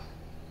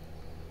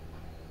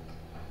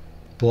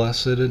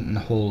 Blessed and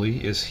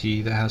holy is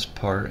he that has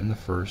part in the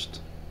first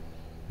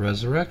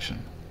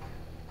resurrection.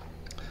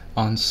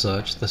 On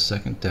such the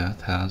second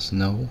death has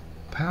no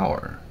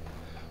power,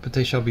 but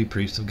they shall be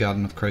priests of God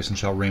and of Christ, and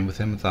shall reign with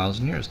him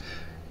 1,000 years.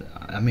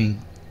 I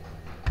mean,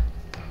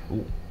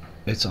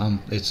 it's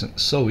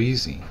so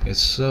easy.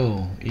 It's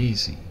so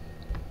easy.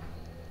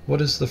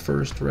 What is the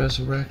first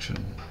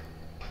resurrection?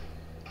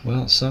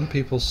 Well, some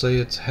people say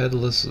it's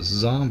headless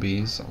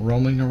zombies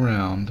roaming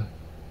around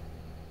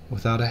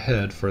without a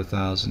head for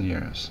 1,000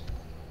 years.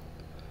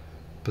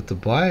 But the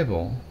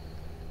Bible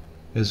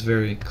is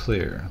very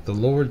clear. The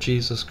Lord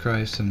Jesus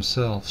Christ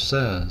himself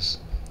says,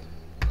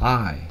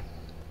 I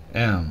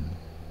am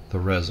the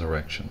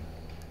resurrection.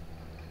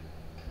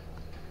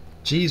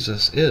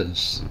 Jesus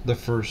is the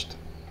first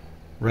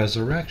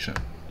resurrection.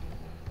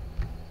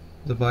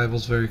 The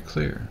Bible's very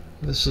clear.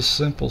 This is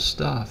simple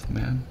stuff,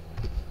 man.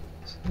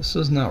 This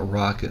is not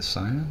rocket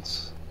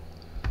science.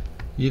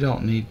 You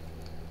don't need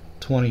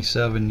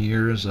 27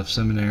 years of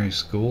seminary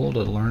school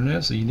to learn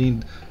this. You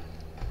need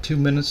 2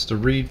 minutes to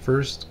read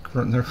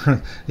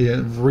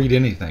read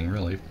anything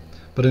really.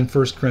 But in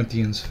 1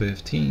 Corinthians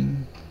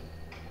 15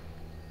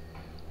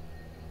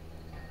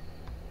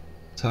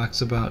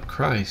 talks about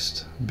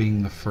Christ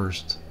being the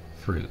first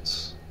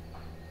fruits.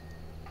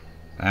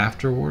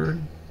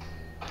 Afterward,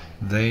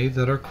 they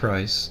that are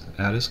Christ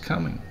at his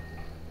coming.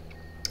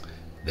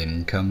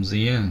 Then comes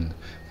the end,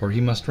 for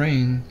he must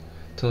reign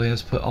till he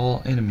has put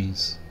all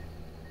enemies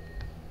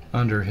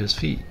under his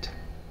feet.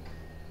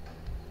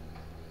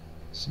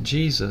 So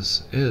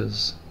Jesus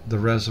is the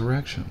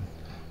resurrection.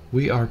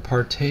 We are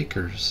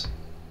partakers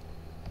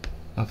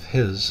of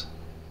his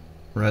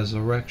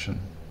resurrection.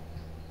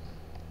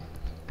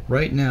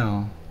 Right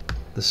now,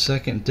 the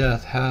second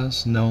death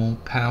has no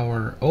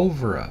power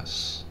over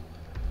us.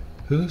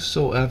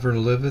 Whosoever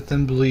liveth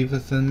and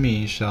believeth in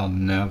me shall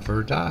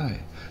never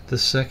die. The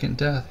second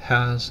death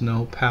has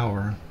no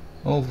power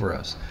over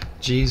us.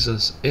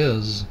 Jesus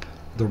is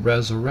the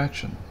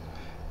resurrection.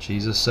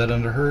 Jesus said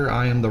unto her,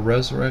 I am the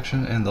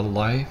resurrection and the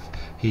life.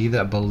 He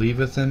that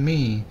believeth in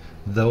me,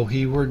 though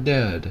he were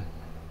dead,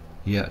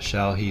 yet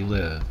shall he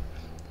live.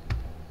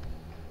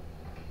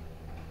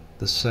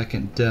 The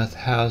second death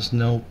has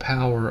no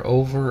power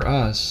over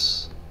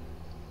us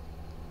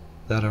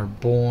that are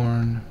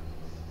born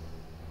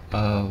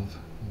of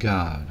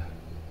God.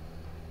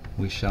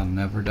 We shall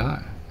never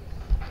die.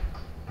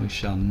 We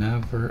shall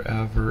never,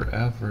 ever,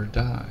 ever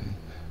die.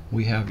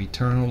 We have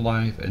eternal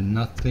life, and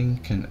nothing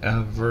can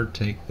ever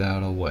take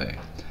that away.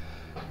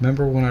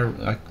 Remember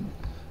when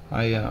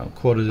I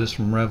quoted this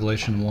from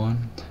Revelation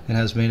 1, and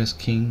has made us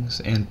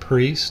kings and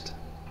priests?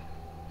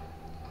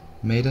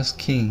 Made us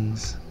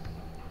kings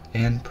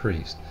and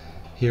priests.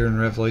 Here in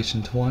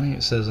Revelation 20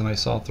 it says, and I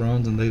saw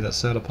thrones and they that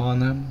sat upon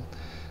them,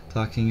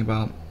 talking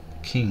about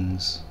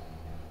kings,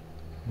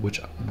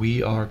 which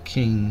we are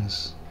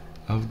kings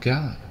of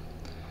God,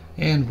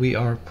 and we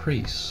are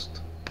priests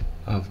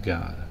of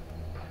God.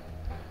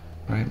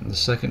 Right? The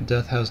second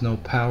death has no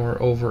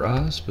power over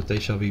us, but they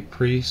shall be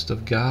priests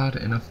of God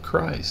and of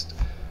Christ,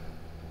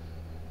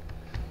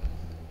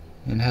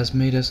 and has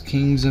made us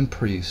kings and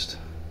priests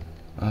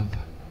of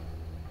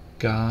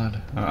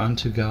God, or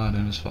unto God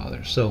and his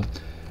Father. So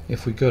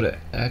if we go to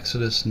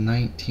Exodus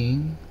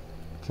 19,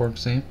 for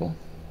example,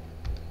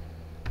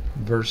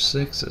 verse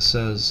 6, it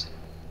says,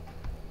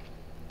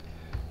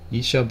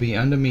 Ye shall be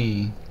unto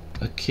me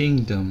a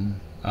kingdom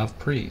of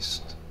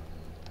priests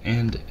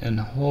and an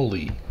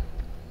holy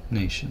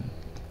nation.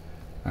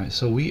 Alright,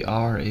 so we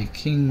are a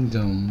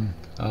kingdom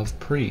of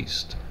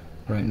priests.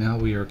 Right now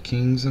we are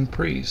kings and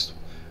priests.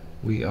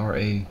 We are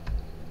a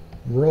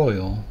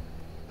royal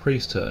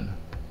priesthood.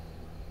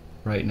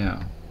 Right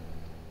now.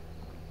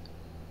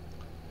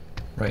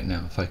 Right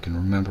now, if I can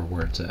remember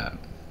where it's at.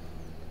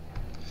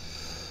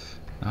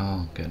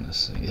 Oh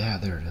goodness. Yeah,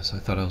 there it is. I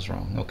thought I was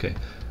wrong. Okay.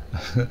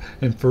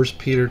 In 1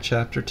 Peter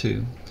chapter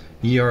 2,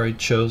 ye are a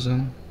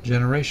chosen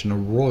generation, a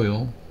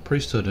royal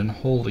priesthood and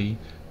holy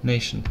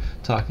nation,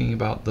 talking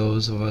about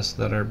those of us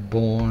that are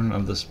born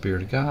of the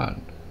Spirit of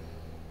God,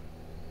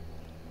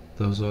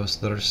 those of us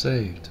that are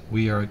saved.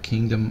 We are a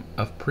kingdom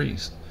of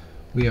priests.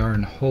 We are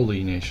an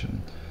holy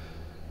nation,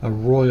 a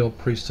royal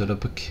priesthood, a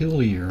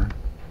peculiar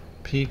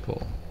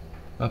people,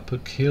 a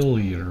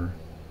peculiar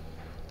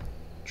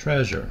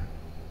treasure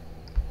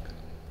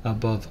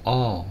above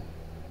all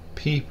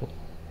people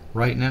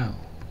right now.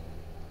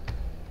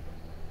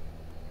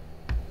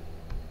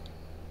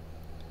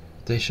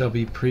 They shall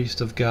be priests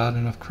of God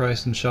and of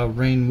Christ, and shall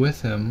reign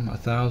with him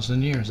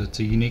 1,000 years. It's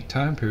a unique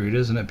time period,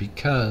 isn't it?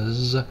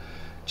 Because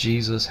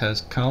Jesus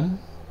has come,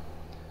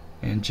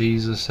 and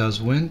Jesus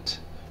has went,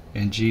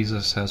 and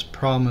Jesus has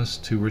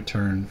promised to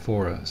return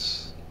for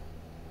us.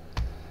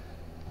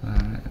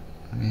 Alright,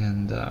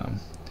 and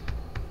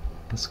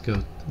let's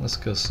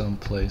go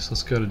someplace.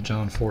 Let's go to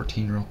John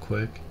 14 real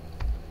quick.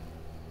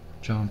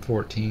 John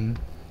 14.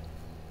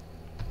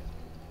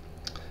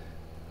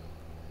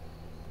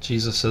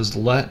 Jesus says,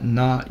 let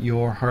not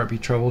your heart be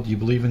troubled. You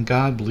believe in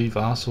God, believe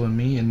also in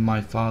me. In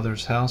my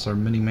Father's house are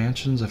many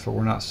mansions. If it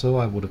were not so,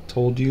 I would have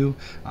told you.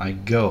 I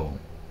go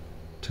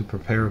to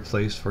prepare a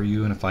place for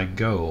you. And if I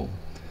go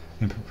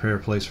and prepare a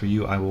place for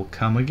you, I will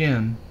come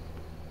again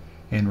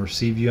and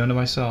receive you unto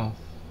myself,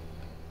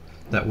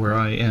 that where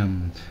I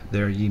am,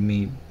 there ye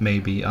may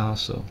be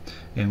also.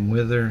 And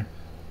whither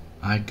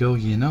I go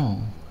ye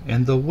know,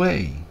 and the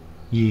way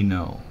ye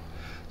know.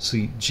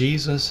 See,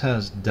 Jesus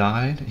has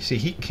died. You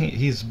see,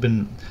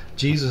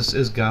 Jesus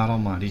is God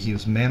Almighty. He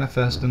was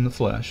manifest in the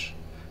flesh.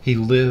 He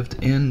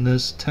lived in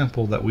this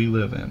temple that we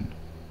live in.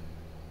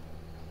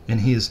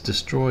 And he has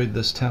destroyed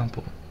this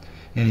temple.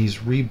 and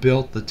he's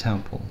rebuilt the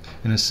temple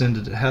and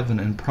ascended to heaven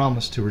and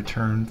promised to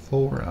return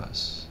for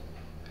us.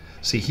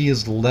 See, he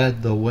has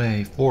led the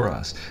way for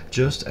us.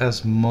 Just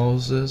as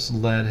Moses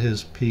led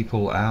his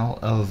people out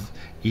of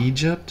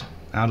Egypt,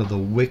 out of the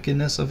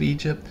wickedness of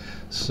Egypt,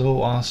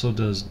 so also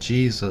does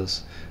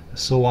Jesus,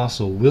 so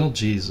also will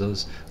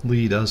Jesus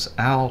lead us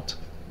out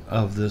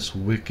of this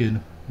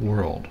wicked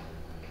world.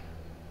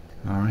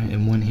 Alright,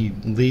 and when he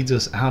leads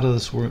us out of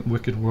this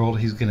wicked world,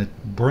 he's going to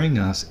bring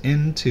us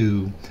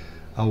into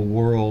a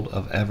world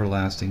of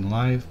everlasting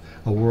life,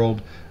 a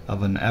world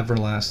of an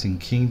everlasting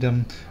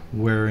kingdom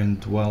wherein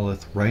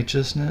dwelleth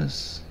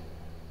righteousness,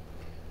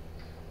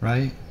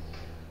 right?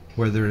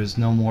 Where there is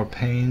no more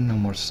pain, no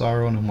more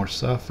sorrow, no more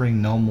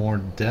suffering, no more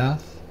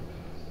death.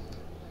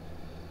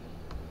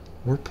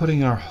 We're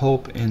putting our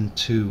hope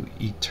into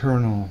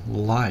eternal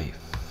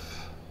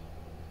life,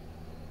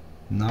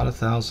 not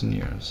 1,000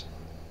 years.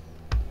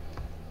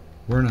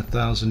 We're in a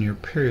 1,000-year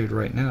period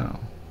right now.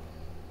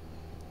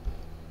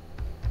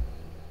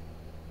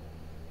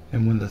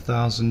 And when the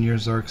 1,000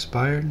 years are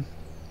expired,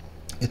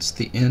 it's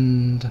the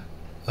end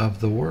of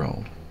the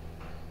world.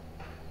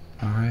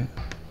 Alright?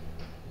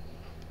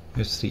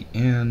 It's the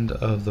end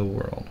of the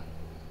world.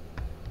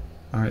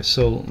 Alright,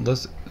 so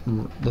let's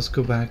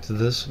go back to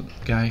this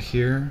guy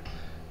here,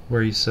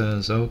 where he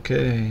says,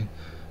 okay,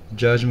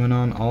 judgment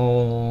on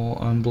all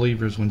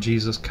unbelievers when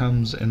Jesus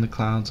comes in the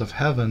clouds of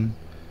heaven.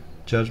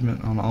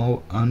 Judgment on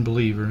all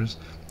unbelievers,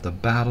 the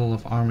battle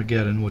of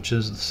Armageddon, which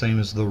is the same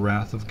as the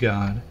wrath of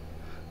God,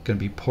 going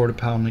to be poured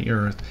upon the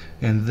earth.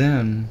 And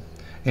then,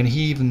 and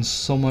he even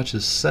so much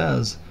as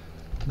says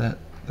that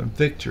the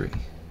victory.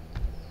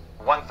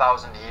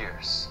 1,000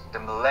 years, the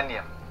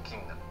millennium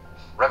kingdom.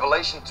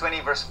 Revelation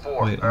 20 verse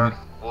 4, Wait, earth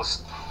will...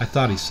 I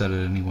thought he said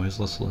it anyways.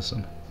 Let's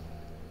listen.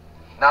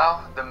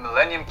 Now the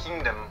millennium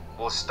kingdom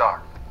will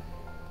start.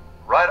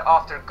 Right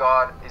after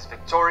God is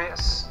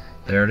victorious.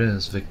 There it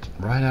is,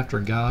 right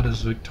after God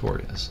is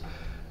victorious.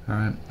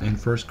 Alright, in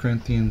 1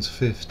 Corinthians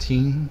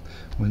 15,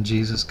 when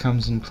Jesus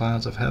comes in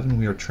clouds of heaven,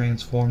 we are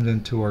transformed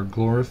into our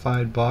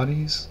glorified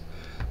bodies.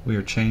 We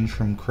are changed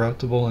from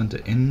corruptible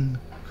into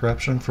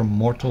incorruption, from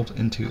mortal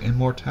into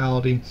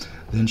immortality.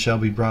 Then shall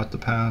be brought to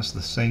pass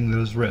the saying that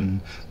is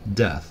written,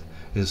 death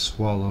is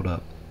swallowed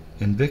up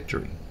in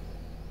victory.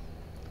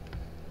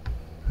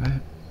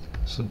 Right?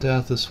 So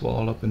death is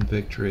swallowed up in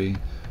victory.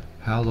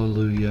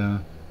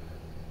 Hallelujah.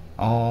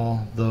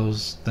 All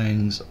those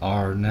things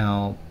are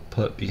now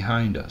put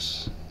behind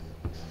us.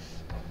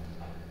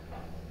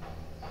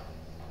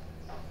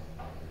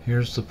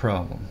 Here's the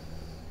problem.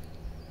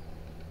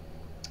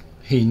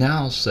 He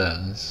now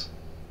says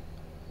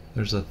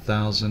there's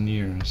 1,000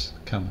 years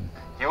coming.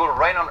 He will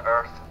reign on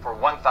earth for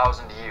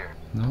 1,000 years.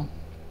 No,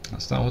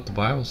 that's not what the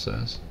Bible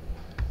says.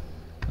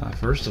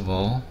 First of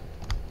all,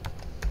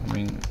 I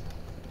mean,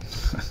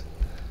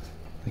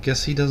 I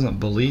guess he doesn't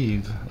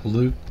believe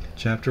Luke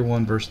chapter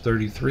 1 verse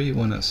 33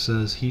 when it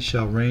says, he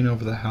shall reign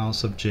over the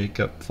house of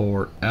Jacob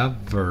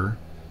forever,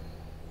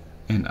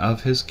 and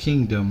of his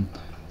kingdom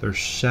there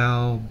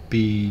shall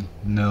be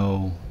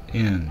no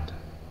end.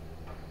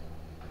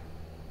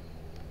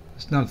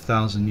 It's not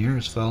 1,000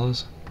 years,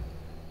 fellas.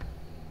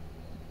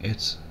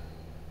 It's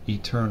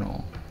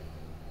eternal.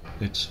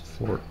 It's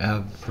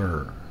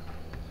forever.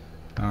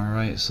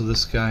 Alright, so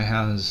this guy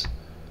has,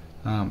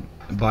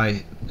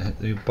 by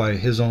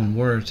his own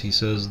words, he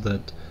says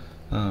that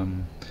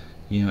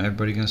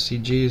everybody gonna see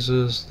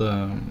Jesus.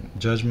 The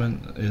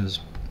judgment is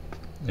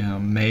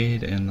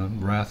made, and the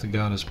wrath of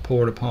God is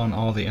poured upon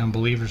all the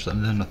unbelievers,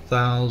 and then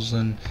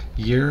 1,000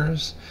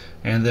 years,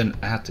 and then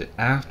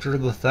after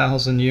the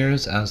 1,000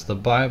 years, as the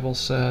Bible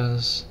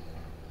says.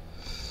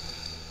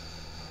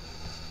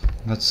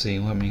 Let's see.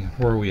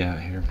 Where are we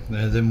at here?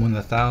 And then when the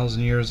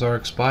 1,000 years are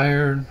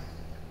expired,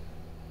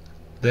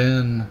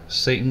 then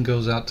Satan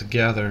goes out to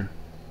gather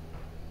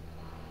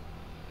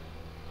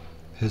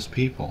his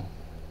people.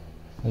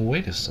 Well,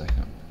 wait a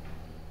second.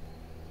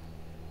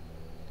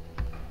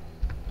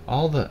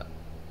 All the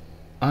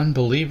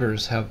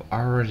unbelievers have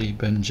already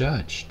been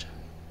judged.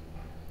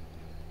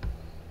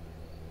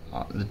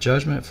 The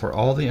judgment for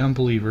all the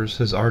unbelievers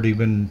has already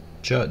been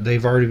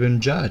they've already been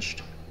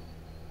judged.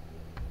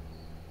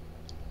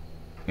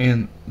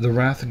 And the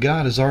wrath of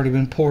God has already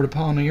been poured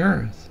upon the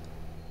earth.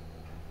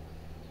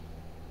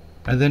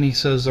 And then he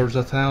says there's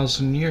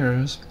 1,000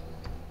 years,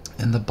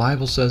 and the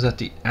Bible says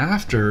that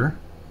after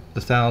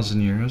the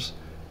 1,000 years,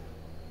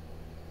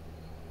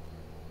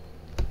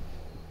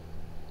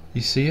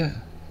 you see it?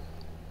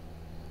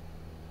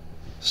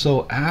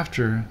 So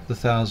after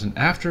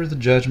the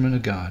judgment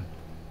of God,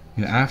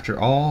 after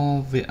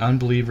all the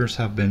unbelievers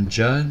have been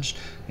judged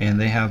and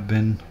they have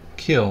been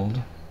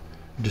killed,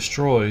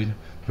 destroyed,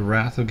 the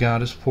wrath of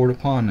God is poured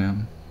upon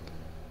them.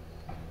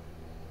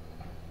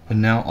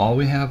 And now all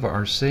we have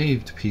are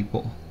saved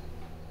people.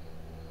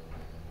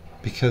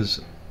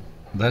 Because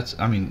that's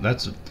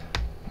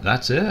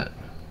it.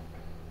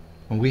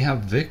 When we have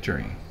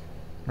victory,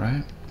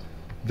 right?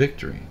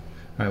 Victory.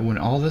 Right? When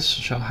all this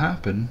shall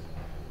happen,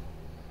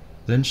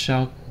 then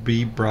shall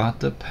be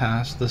brought to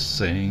pass the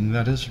saying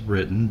that is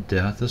written,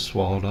 death is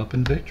swallowed up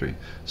in victory.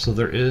 So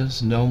there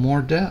is no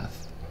more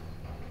death.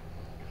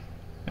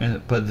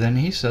 But then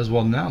he says,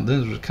 well, now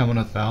there's coming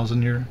a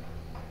 1,000-year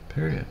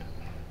period.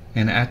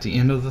 And at the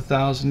end of the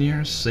 1,000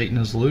 years, Satan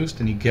is loosed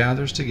and he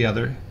gathers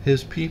together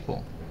his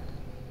people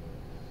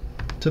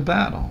to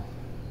battle.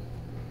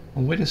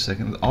 Well, wait a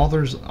second. All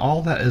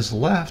that is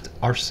left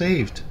are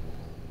saved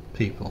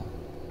people.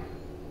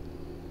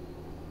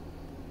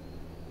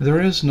 There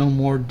is no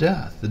more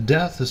death. The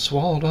death is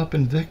swallowed up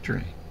in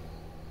victory.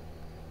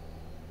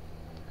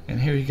 And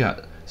here you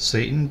got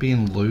Satan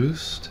being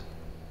loosed,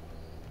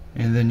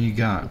 and then you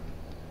got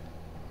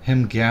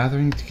him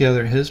gathering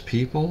together his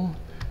people,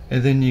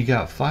 and then you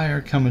got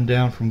fire coming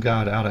down from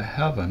God out of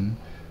heaven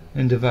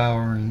and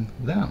devouring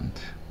them.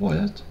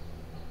 Boy,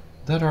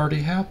 that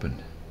already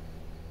happened.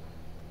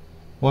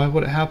 Why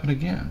would it happen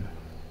again?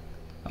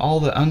 All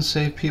the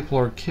unsaved people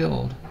are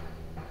killed,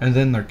 and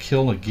then they're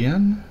killed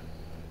again?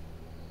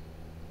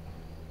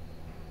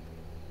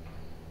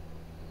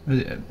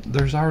 Death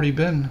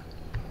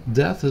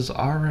has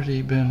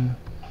already been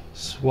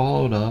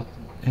swallowed up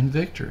in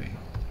victory.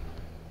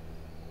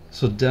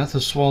 So death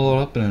is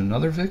swallowed up in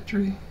another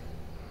victory?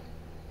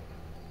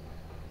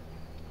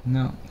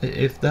 No,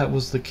 if that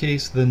was the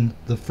case, then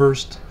the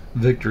first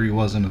victory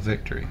wasn't a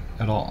victory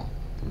at all.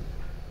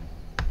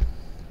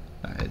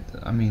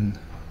 I mean,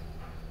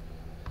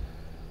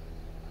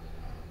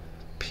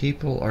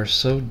 people are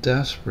so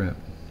desperate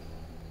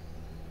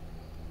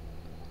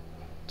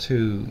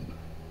to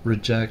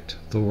reject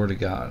the Word of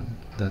God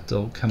that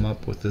they'll come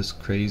up with this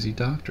crazy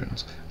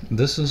doctrines.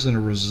 This is a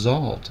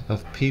result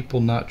of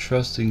people not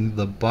trusting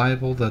the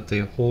Bible that they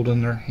hold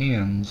in their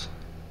hands,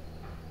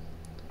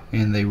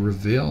 and they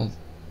reveal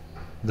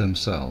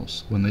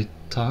themselves when they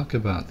talk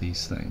about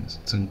these things.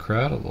 It's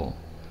incredible.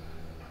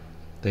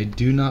 They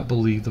do not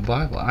believe the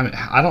Bible. I mean,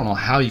 I don't know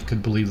how you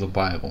could believe the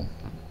Bible,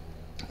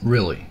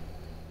 really,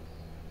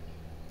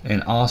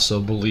 and also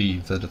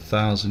believe that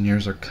 1,000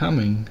 years are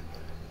coming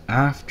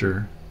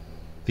after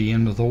the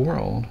end of the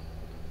world,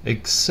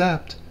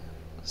 except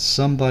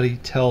somebody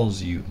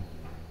tells you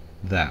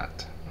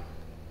that,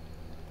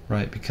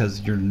 right?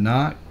 Because you're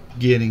not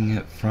getting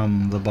it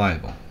from the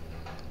Bible.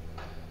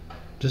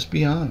 Just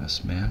be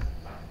honest, man.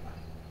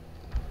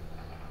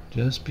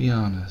 Just be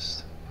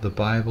honest. The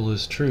Bible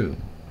is true.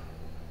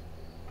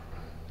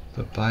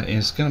 And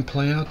it's going to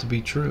play out to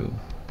be true.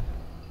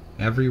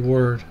 Every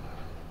word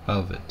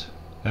of it.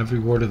 Every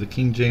word of the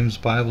King James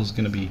Bible is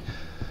going to be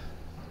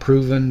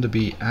proven to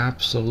be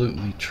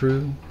absolutely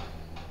true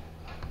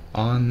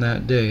on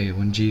that day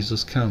when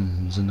Jesus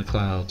comes in the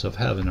clouds of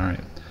heaven. Alright,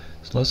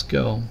 so let's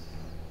go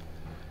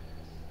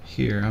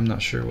here. I'm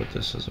not sure what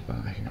this is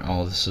about here.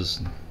 Oh, this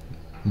is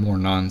more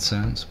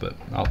nonsense, but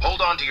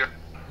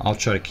I'll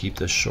try to keep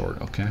this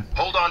short, okay?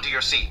 Hold on to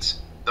your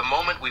seats. The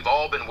moment we've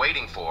all been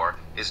waiting for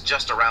is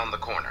just around the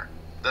corner.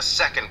 The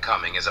second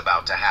coming is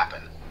about to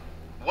happen.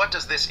 What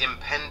does this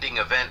impending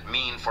event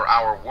mean for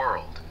our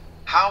world?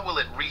 How will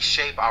it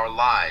reshape our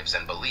lives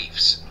and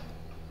beliefs?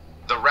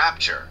 The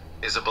rapture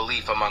is a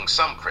belief among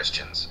some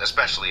Christians,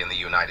 especially in the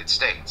United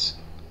States.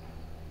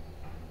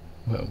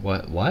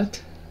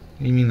 What?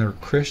 You mean there are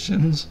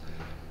Christians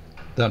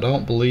that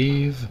don't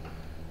believe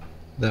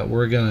that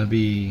we're going to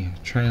be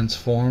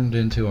transformed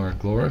into our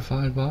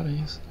glorified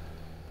bodies?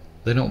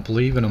 They don't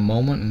believe in a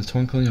moment, in the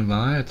twinkling of an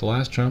eye, at the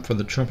last trump, for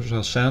the trumpet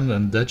shall sound,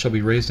 and the dead shall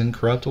be raised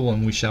incorruptible,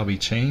 and we shall be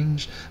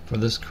changed. For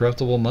this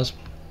corruptible must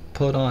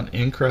put on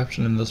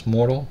incorruption, and this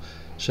mortal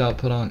shall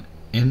put on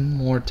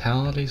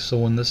immortality. So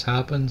when this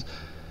happens,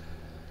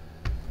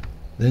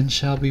 then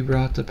shall be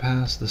brought to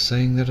pass the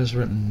saying that is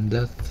written,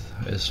 death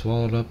is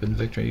swallowed up in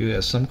victory. Yeah,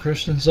 some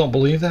Christians don't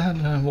believe that?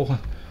 Well,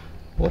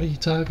 what are you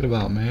talking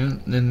about,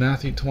 man? In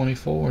Matthew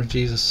 24,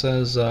 Jesus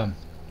says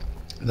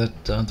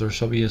that there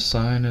shall be a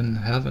sign in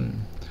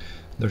heaven.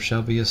 There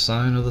shall be a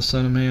sign of the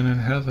Son of Man in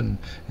heaven,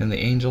 and the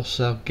angels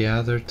shall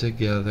gather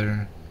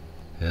together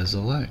his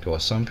elect. Well,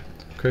 some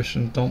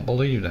Christians don't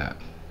believe that.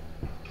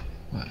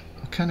 What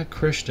kind of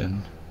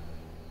Christian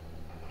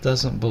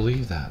doesn't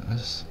believe that?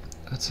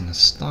 That's an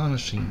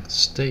astonishing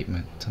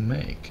statement to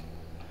make.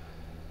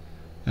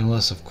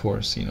 Unless, of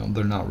course,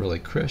 they're not really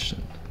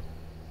Christian.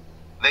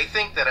 They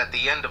think that at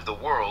the end of the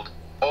world,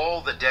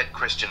 all the dead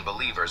Christian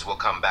believers will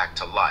come back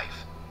to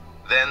life.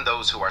 Then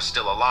those who are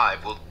still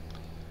alive will...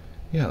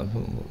 Yeah,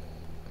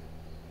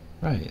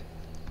 right.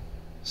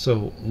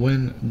 So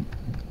when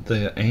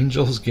the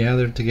angels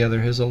gathered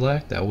together his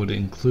elect, that would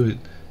include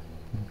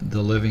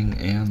the living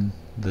and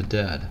the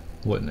dead,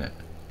 wouldn't it?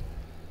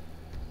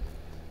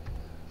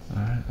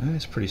 Alright,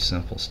 it's pretty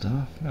simple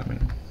stuff. I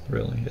mean,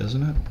 really,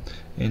 isn't it?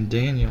 In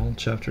Daniel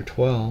chapter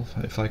 12,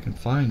 if I can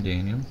find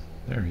Daniel,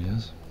 there he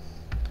is.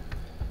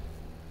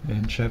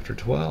 In chapter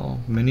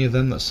 12, many of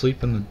them that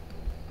sleep in the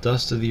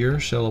dust of the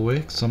earth shall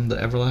awake, some to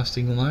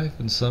everlasting life,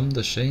 and some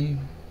to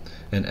shame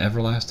and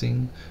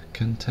everlasting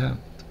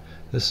contempt.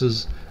 This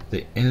is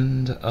the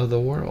end of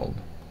the world,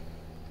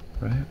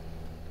 right?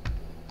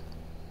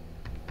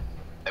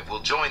 I will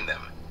join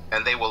them.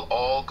 and they will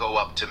all go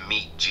up to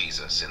meet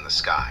Jesus in the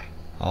sky.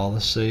 All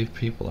the saved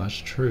people, that's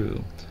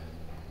true.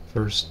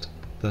 1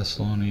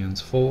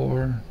 Thessalonians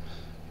 4,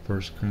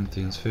 1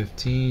 Corinthians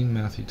 15,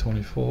 Matthew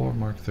 24,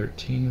 Mark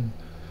 13,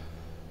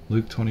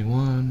 Luke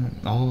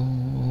 21,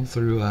 all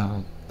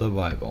throughout the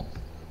Bible.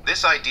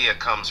 This idea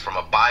comes from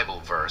a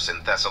Bible verse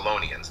in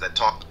Thessalonians that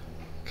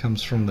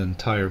Comes from the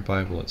entire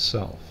Bible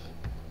itself.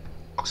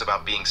 talks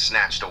about being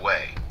snatched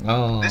away.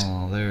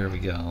 Oh, there we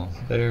go.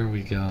 There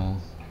we go.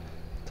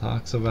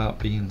 Talks about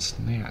being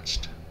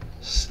snatched.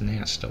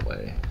 Snatched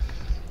away.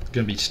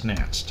 Gonna be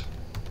snatched.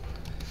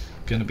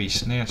 Gonna be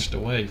snatched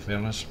away,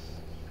 fellas.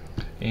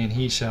 And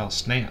he shall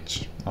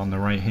snatch on the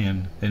right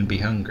hand and be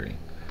hungry.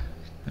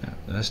 Yeah,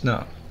 that's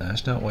not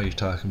what he's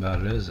talking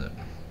about, is it?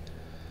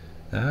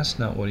 That's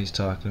not what he's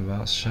talking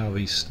about. Shall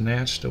be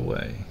snatched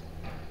away.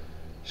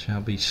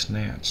 Shall be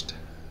snatched.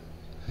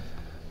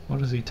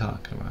 What is he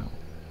talking about?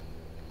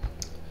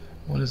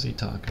 What is he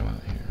talking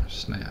about here?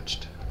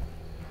 Snatched.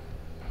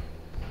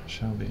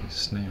 Shall be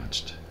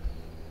snatched.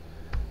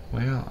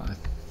 Well, I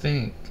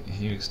think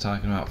he was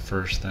talking about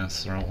 1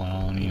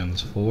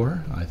 Thessalonians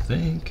 4, I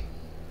think.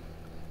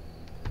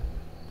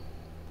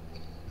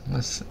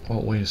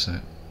 Wait a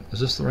second. Is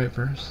this the right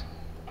verse?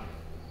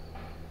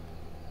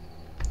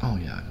 Oh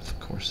yeah, of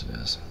course it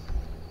is.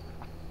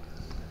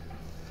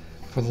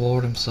 For the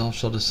Lord himself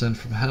shall descend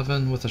from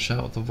heaven with a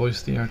shout, with the voice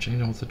of the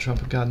archangel, with the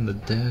trumpet of God, and the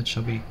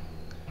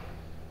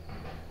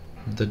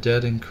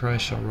dead in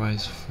Christ shall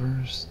rise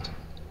first.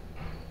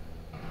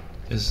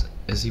 Is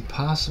he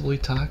possibly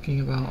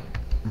talking about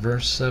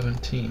verse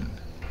 17?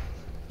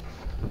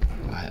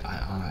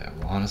 I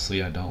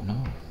honestly, I don't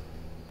know.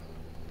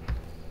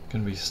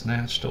 Gonna be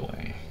snatched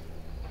away.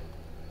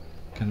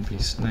 Gonna be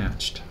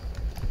snatched.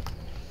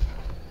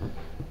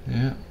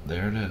 Yeah,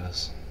 there it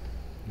is.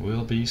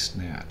 Will be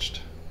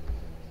snatched.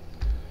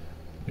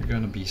 You're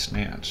gonna be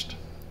snatched.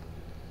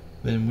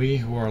 Then we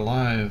who are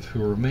alive,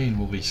 who remain,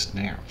 will be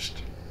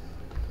snatched.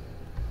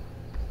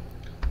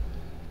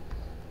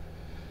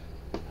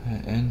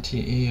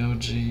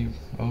 NTEOJB,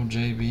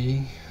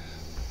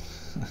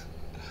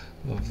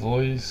 the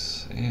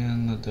voice,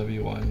 and the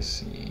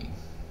WIC.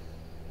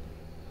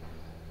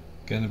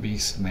 Gonna be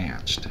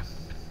snatched.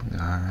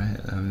 Alright,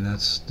 I mean,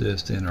 that's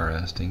just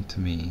interesting to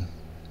me.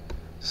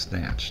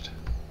 Snatched.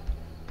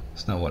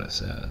 That's not what it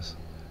says.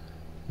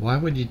 Why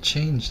would you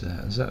change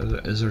that?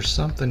 Is there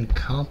something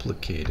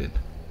complicated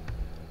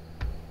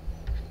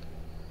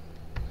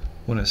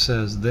when it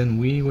says, then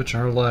we which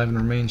are alive and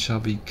remain shall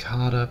be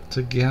caught up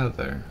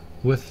together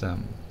with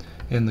them?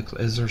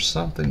 Is there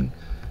something,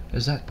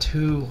 is that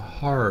too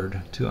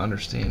hard to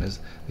understand? Is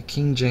the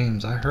King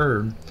James, I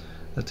heard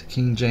that the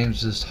King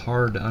James is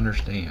hard to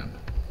understand.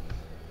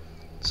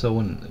 So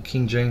when the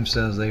King James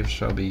says they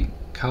shall be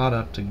caught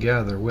up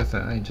together with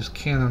it, I just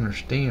can't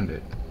understand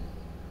it.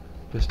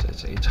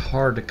 It's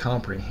hard to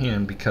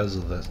comprehend because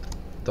of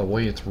the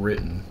way it's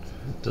written,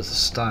 the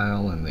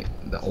style and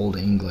the old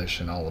English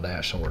and all of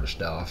that sort of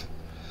stuff.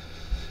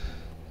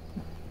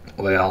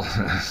 Well,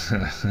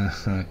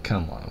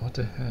 come on, what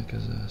the heck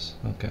is this?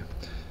 Okay,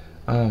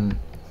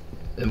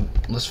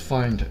 let's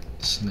find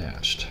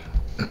snatched.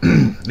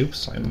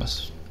 Oops,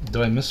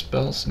 did I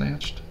misspell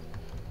snatched?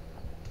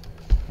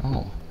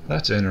 Oh,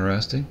 that's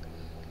interesting.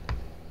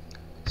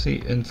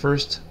 See, in 1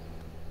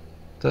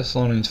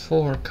 Thessalonians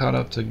 4, caught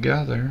up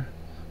together,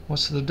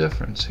 what's the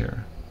difference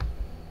here?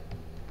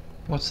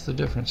 What's the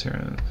difference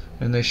here?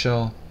 And they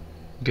shall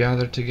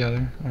gather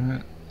together,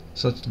 alright?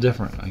 So it's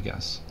different, I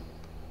guess.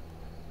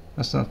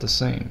 That's not the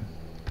same.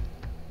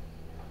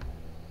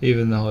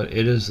 Even though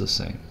it is the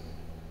same.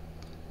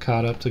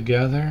 Caught up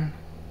together,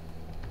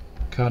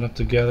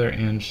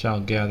 and shall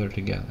gather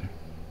together.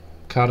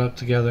 Caught up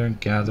together and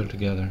gather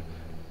together.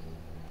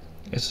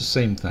 It's the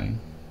same thing.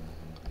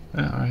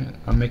 Alright,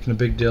 I'm making a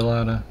big deal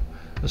out of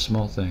a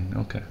small thing.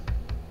 Okay.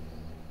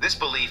 This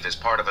belief is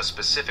part of a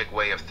specific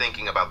way of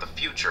thinking about the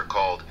future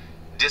called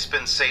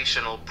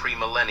dispensational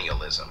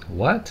premillennialism.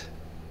 What?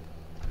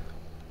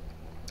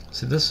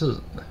 See, this is...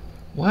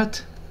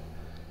 What?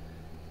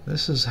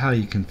 This is how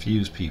you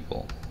confuse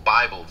people.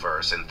 Bible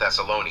verse in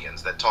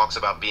Thessalonians that talks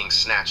about being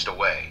snatched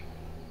away.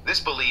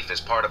 This belief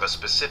is part of a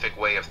specific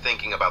way of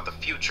thinking about the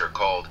future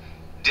called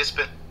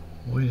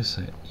Wait a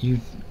second. You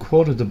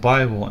quoted the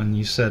Bible and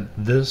you said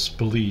this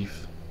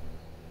belief.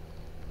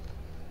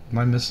 Am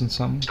I missing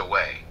something?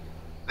 away.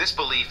 This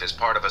belief is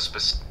part of a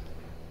specific...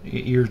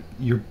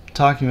 You're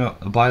talking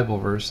about a Bible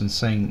verse and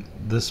saying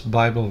this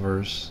Bible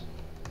verse...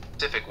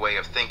 specific way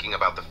of thinking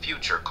about the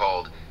future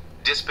called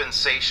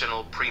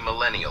dispensational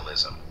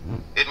premillennialism.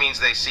 It means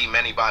they see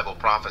many Bible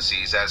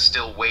prophecies as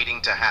still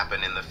waiting to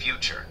happen in the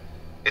future.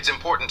 It's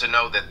important to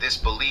know that this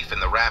belief in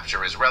the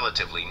rapture is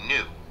relatively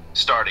new,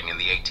 starting in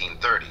the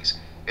 1830s.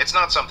 It's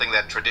not something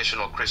that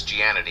traditional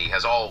Christianity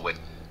has always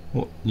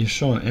Well, you're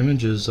showing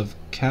images of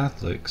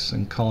Catholics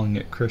and calling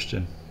it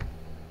Christian.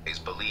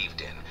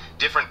 believed in.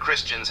 Different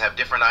Christians have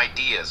different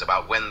ideas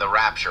about when the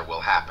rapture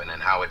will happen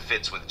and how it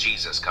fits with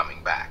Jesus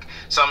coming back.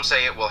 Some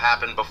say it will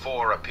happen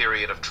before a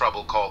period of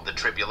trouble called the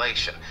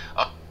tribulation.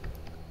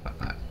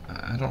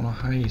 don't know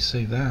how you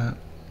say that.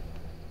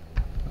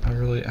 How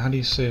do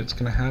you say it's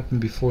going to happen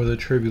before the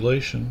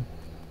tribulation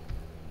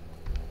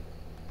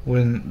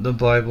when the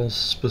Bible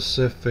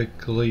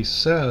specifically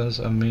says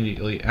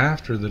immediately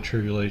after the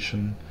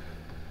tribulation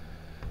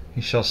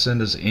he shall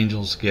send his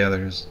angels to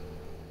gather his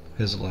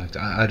elect?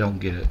 I don't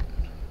get it.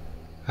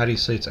 How do you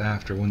say it's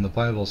after when the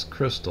Bible's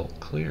crystal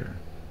clear?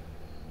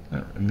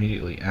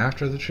 Immediately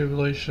after the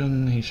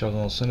tribulation he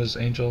shall send his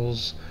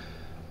angels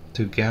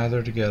to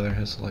gather together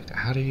his elect.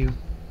 How do you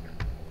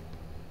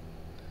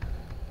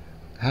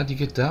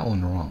get that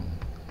one wrong?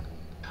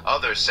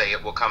 Others say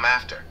it will come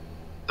after.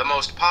 The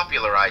most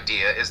popular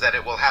idea is that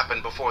it will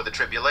happen before the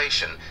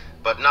tribulation,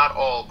 but not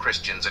all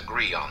Christians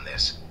agree on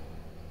this.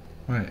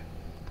 Right.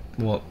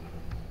 Well,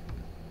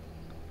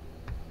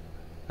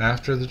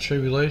 after the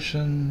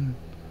tribulation,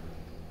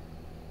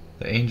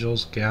 the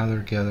angels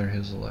gather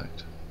his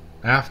elect.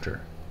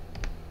 After.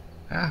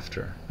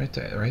 Right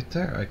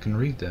there. I can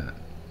read that.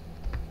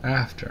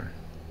 After.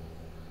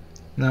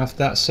 Now, if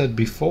that said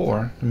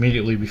before,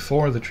 immediately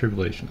before the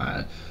tribulation,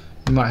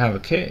 you might have a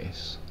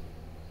case.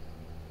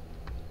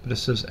 But it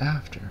says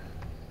after.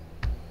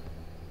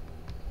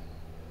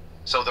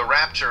 So the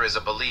rapture is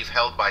a belief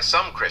held by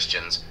some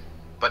Christians,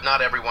 but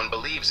not everyone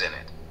believes in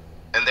it.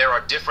 And there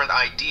are different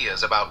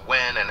ideas about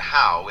when and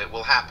how it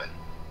will happen.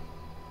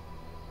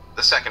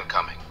 The second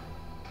coming.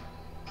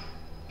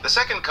 The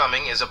second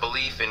coming is a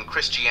belief in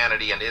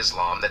Christianity and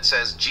Islam that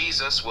says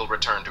Jesus will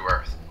return to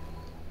earth.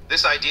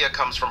 This idea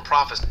comes from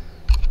prophecy.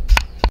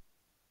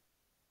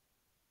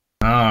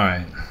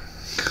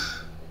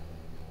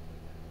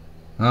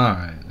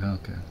 Alright,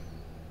 okay.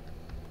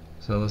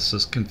 So let's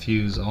just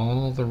confuse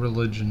all the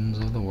religions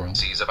of the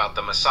world. About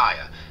the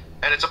Messiah,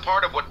 and it's a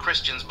part of what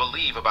Christians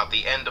believe about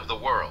the end of the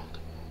world.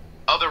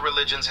 Other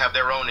religions have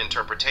their own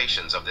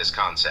interpretations of this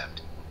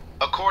concept.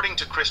 According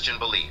to Christian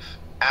belief,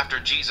 after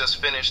Jesus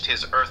finished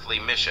his earthly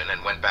mission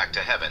and went back to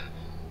heaven,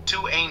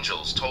 2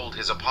 angels told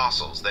his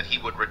apostles that he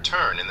would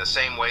return in the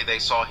same way they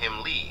saw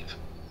him leave.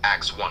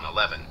 Acts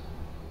 1:11.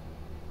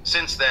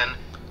 Since then,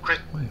 Wait,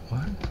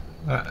 what?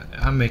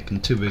 I'm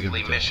making too big of a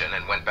deal. Mission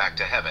and went back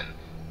to heaven.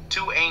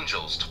 2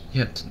 angels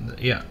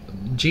yeah.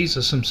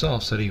 Jesus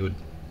himself said he would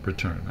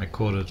return. I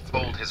quoted.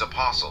 Told his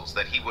apostles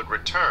that he would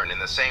return in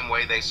the same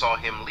way they saw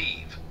him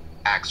leave.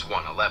 Acts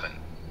 1:11.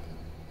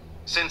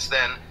 Since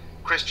then,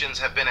 Christians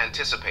have been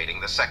anticipating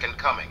the second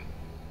coming.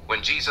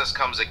 When Jesus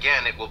comes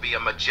again, it will be a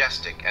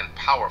majestic and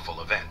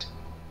powerful event.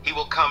 He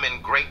will come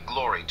in great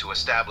glory to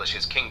establish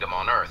his kingdom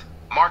on earth,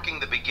 marking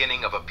the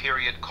beginning of a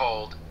period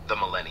called the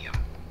millennium.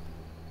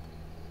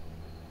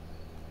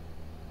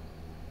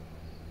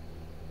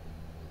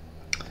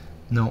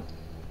 No,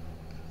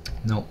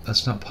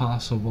 that's not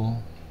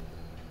possible.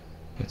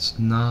 It's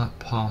not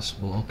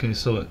possible. Okay,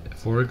 so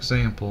for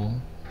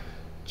example,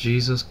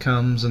 Jesus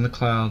comes in the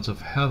clouds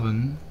of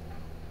heaven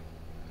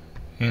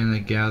and they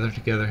gather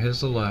together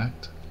his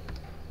elect,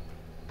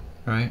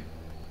 right?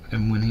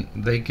 And when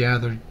they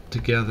gather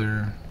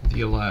together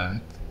the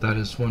elect, that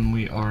is when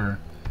we are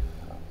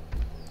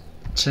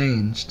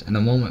changed in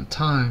a moment of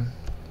time.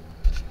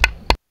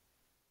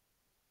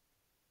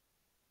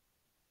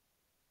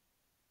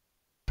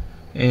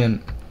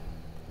 And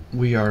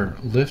we are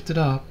lifted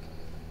up,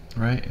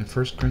 right? In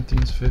 1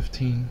 Corinthians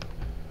 15,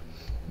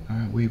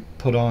 we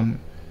put on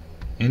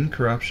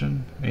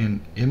incorruption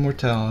and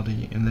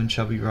immortality, and then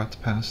shall be brought to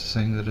pass the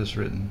saying that is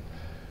written,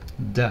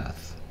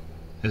 death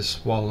is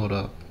swallowed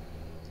up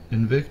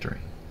in victory.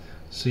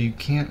 So you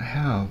can't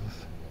have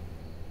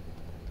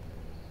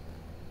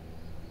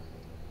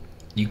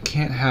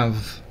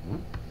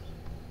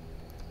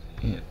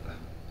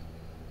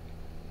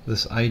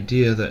this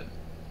idea that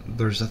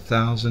there's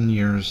 1,000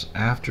 years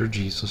after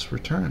Jesus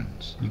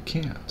returns. You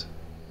can't.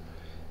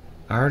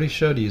 I already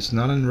showed you it's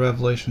not in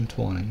Revelation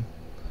 20.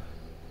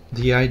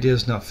 The idea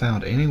is not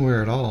found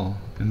anywhere at all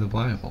in the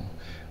Bible.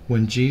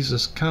 When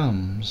Jesus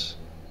comes,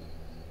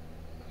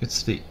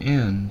 it's the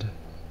end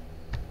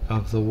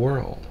of the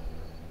world.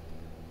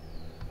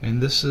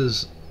 And this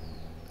is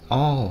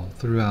all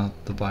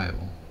throughout the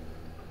Bible.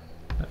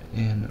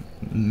 In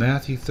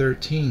Matthew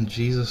 13,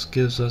 Jesus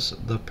gives us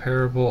the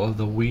parable of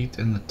the wheat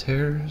and the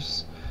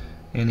tares,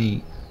 and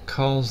he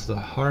calls the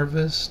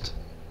harvest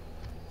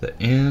the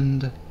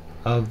end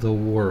of the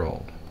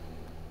world.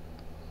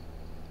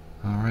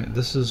 Alright,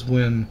 this is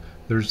when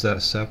there's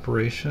that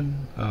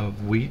separation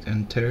of wheat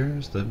and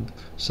tares, the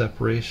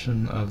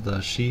separation of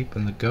the sheep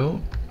and the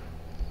goat.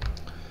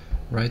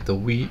 Right, the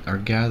wheat are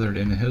gathered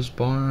in his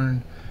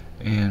barn,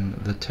 and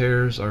the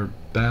tares are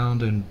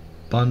bound in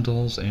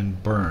bundles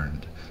and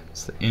burned.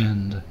 It's the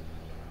end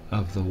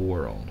of the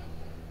world.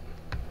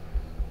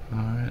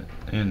 Alright,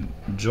 and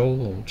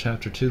Joel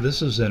chapter 2,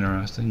 this is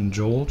interesting.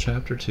 Joel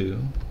chapter 2,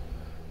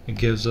 it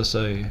gives us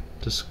a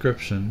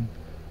description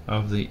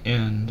of the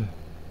end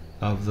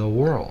of the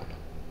world.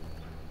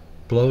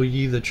 Blow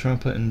ye the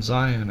trumpet in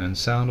Zion, and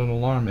sound an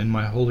alarm in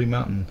my holy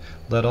mountain.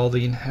 Let all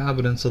the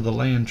inhabitants of the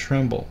land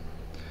tremble.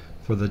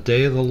 For the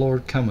day of the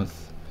Lord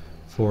cometh,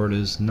 for it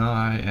is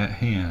nigh at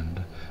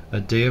hand,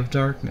 a day of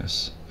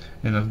darkness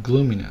and of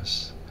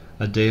gloominess,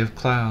 a day of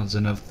clouds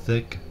and of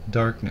thick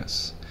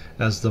darkness.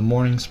 As the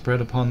morning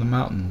spread upon the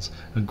mountains,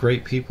 a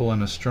great people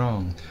and a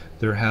strong,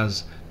 there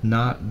has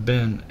not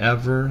been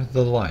ever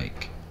the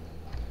like,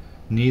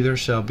 neither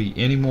shall be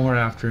any more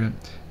after it,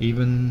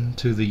 even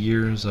to the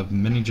years of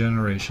many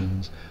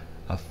generations.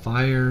 A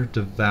fire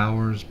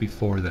devours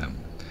before them,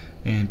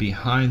 and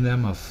behind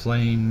them a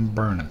flame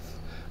burneth.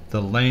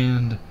 The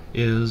land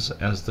is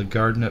as the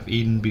Garden of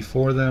Eden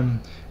before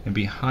them, and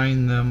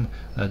behind them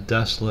a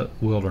desolate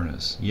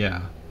wilderness,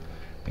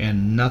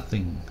 and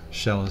nothing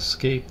shall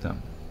escape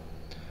them.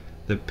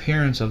 The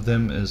appearance of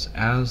them is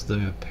as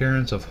the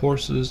appearance of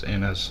horses,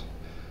 and as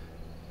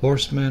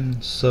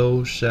horsemen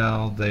so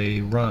shall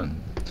they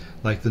run.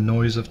 Like the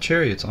noise of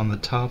chariots on the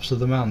tops of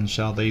the mountains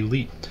shall they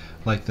leap,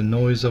 like the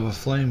noise of a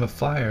flame of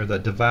fire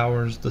that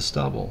devours the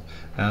stubble,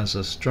 as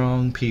a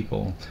strong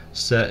people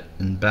set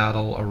in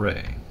battle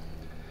array.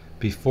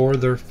 Before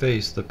their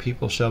face the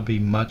people shall be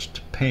much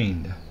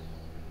pained.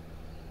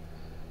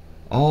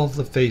 All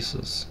the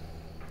faces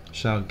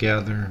shall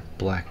gather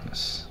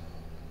blackness.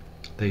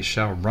 They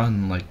shall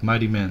run like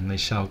mighty men, they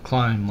shall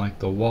climb like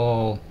the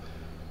wall.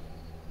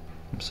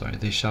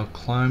 They shall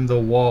climb the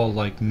wall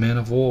like men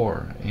of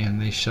war,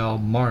 and they shall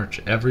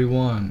march every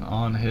one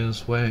on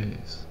his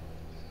ways.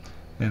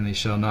 And they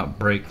shall not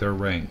break their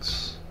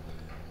ranks,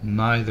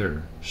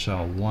 neither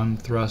shall one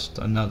thrust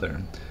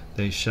another.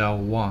 They shall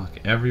walk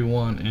every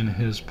one in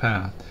his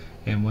path,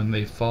 and when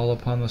they fall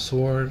upon the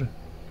sword,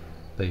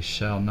 they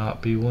shall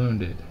not be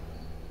wounded.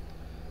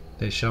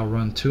 They shall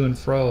run to and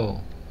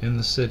fro in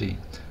the city,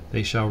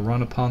 they shall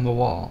run upon the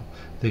wall,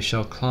 they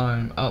shall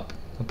climb up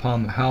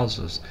upon the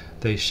houses,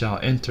 they shall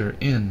enter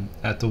in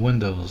at the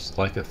windows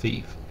like a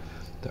thief.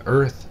 The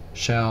earth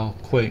shall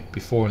quake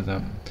before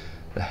them,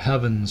 the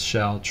heavens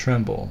shall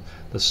tremble,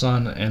 the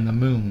sun and the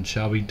moon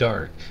shall be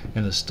dark,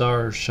 and the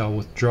stars shall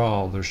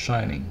withdraw their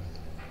shining.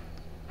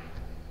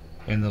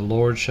 And the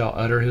Lord shall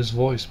utter his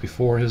voice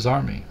before his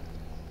army.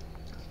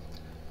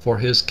 For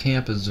his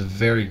camp is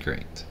very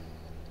great,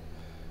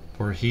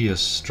 for he is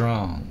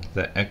strong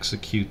that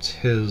executes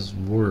his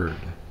word.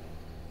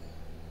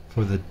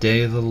 For the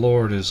day of the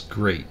Lord is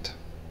great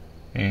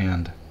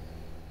and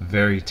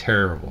very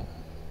terrible,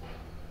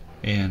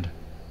 and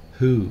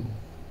who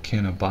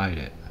can abide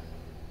it?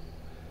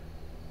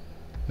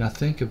 Now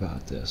think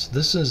about this.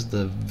 This is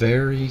the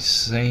very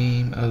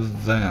same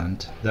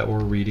event that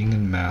we're reading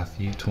in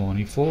Matthew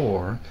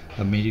 24.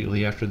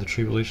 Immediately after the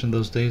tribulation of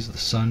those days, the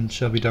sun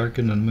shall be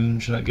darkened, and the moon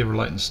shall not give her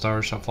light, and the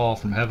stars shall fall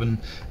from heaven,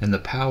 and the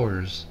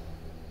powers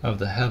of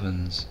the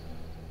heavens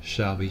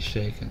shall be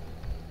shaken.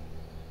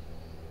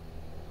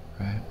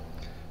 Right?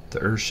 The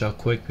earth shall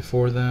quake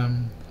before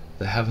them,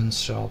 the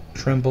heavens shall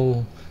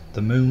tremble,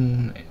 the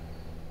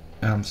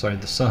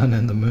sun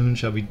and the moon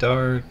shall be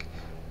dark,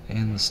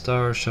 and the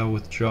stars shall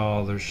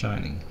withdraw their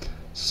shining.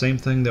 Same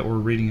thing that we're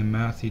reading in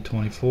Matthew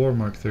 24,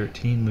 Mark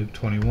 13, Luke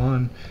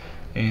 21,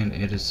 and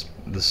it is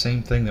the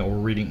same thing that we're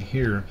reading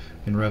here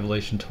in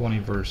Revelation 20,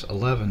 verse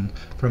 11,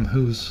 from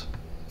whose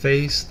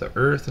face the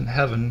earth and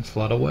heaven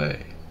fled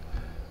away.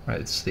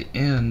 Right? It's the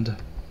end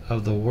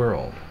of the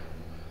world.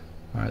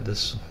 Right?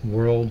 This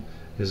world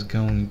is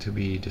going to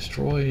be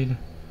destroyed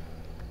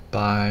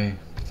by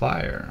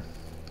fire.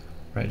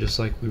 Right? Just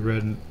like we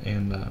read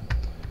in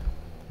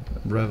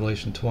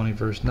Revelation 20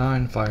 verse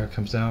 9, fire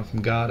comes down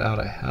from God out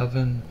of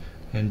heaven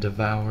and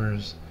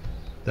devours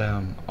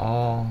them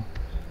all.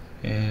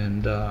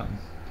 And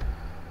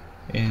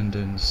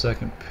in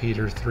 2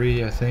 Peter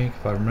 3, I think,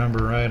 if I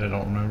remember right, I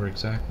don't remember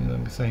exactly, let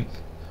me think,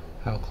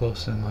 how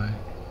close am I?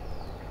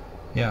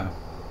 Yeah,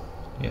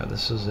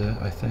 this is it,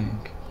 I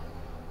think.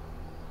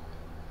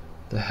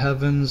 The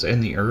heavens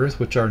and the earth,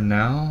 which are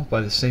now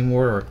by the same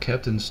word, are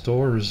kept in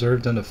store,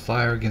 reserved unto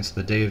fire against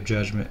the day of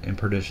judgment and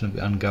perdition of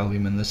the ungodly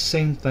men. The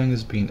same thing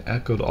is being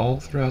echoed all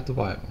throughout the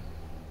Bible.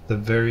 The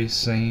very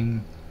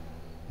same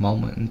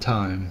moment in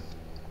time,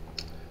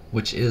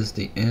 which is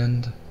the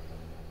end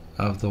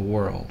of the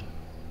world.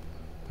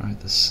 Right?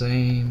 The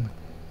same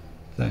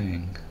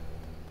thing.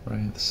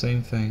 Right? The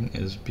same thing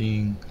is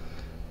being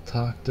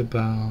talked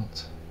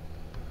about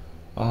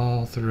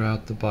all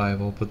throughout the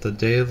Bible. But the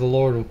day of the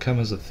Lord will come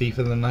as a thief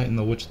in the night, in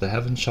the which the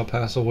heavens shall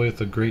pass away with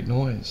a great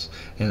noise,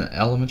 and the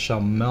elements shall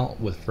melt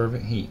with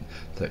fervent heat.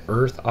 The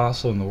earth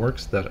also and the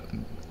works that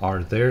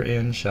are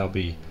therein shall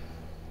be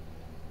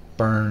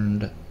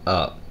burned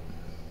up.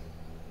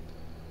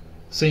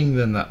 Seeing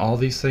then that all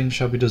these things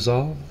shall be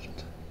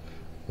dissolved,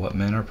 what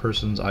men or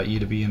persons ought ye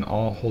to be in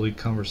all holy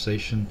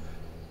conversation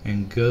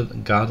and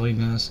good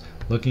godliness,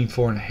 looking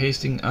for and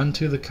hasting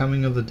unto the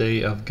coming of the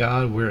day of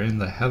God, wherein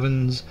the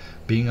heavens,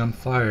 being on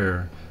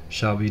fire,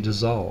 shall be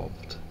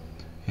dissolved,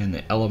 and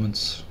the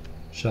elements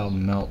shall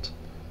melt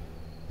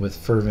with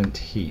fervent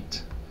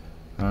heat.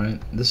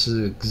 Alright, this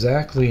is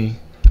exactly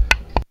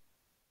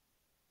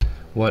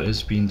what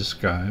is being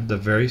described, the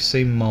very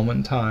same moment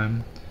in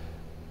time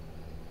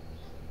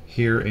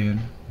here in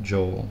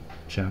Joel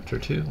chapter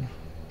 2.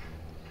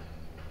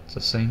 It's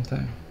the same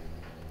thing.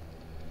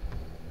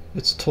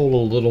 It's told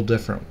a little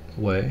different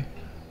way.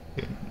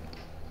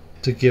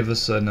 to give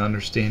us an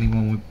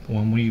understanding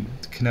when we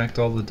connect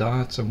all the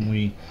dots and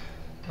we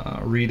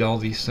read all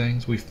these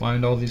things, we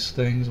find all these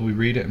things, we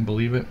read it and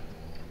believe it.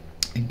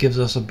 It gives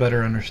us a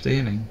better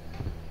understanding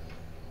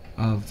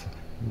of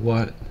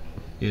what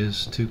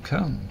is to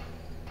come.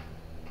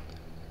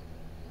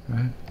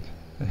 Right?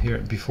 Here,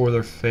 before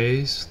their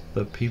face,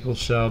 the people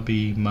shall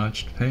be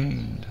much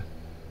pained.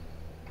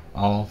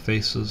 All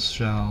faces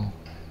shall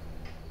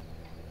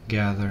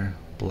gather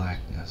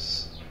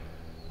blackness.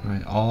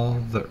 Right? All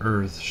the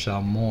earth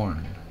shall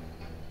mourn.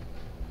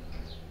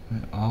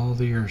 Right? All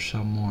the earth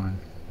shall mourn.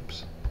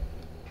 Oops.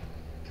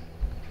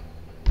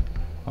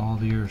 All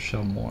the earth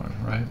shall mourn,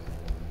 right?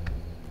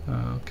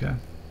 Okay.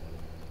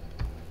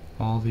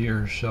 All the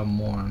earth shall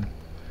mourn.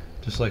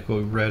 Just like what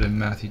we read in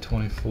Matthew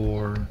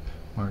 24,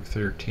 Mark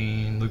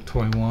 13, Luke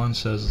 21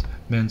 says,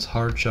 men's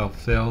heart shall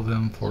fail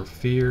them for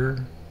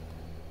fear,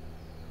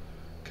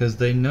 because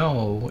they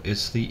know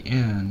it's the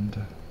end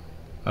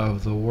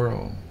of the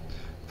world.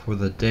 For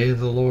the day of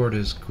the Lord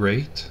is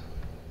great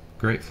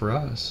for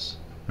us,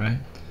 right?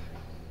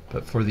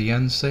 But for the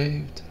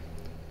unsaved,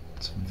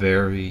 it's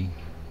very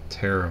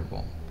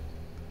terrible.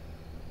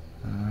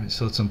 Alright,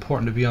 so it's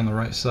important to be on the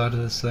right side of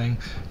this thing,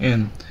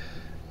 and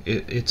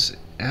it's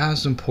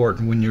as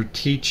important when you're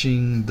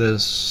teaching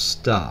this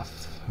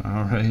stuff.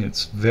 Alright,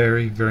 it's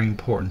very, very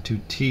important to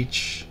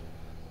teach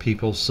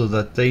people so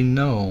that they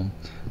know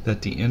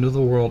that the end of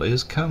the world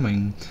is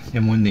coming,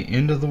 and when the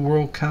end of the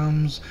world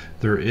comes,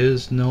 there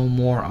is no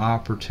more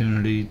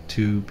opportunity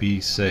to be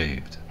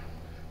saved.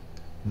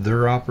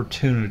 Their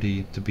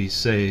opportunity to be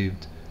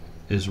saved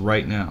is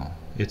right now.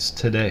 It's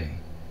today.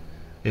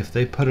 If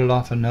they put it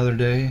off another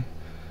day,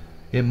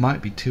 it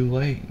might be too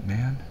late,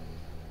 man.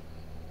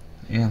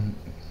 And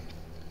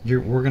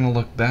we're going to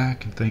look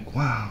back and think,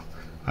 wow,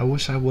 I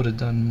wish I would have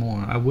done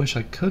more. I wish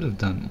I could have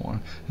done more.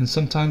 And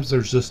sometimes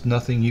there's just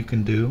nothing you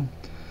can do.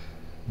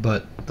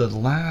 But the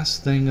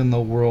last thing in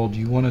the world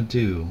you want to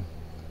do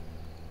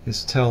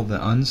is tell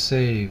the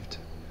unsaved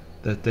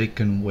that they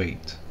can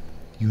wait.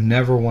 You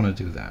never want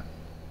to do that.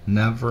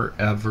 Never,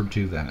 ever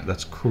do that.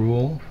 That's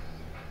cruel.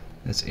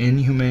 It's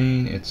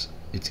inhumane. It's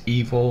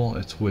evil.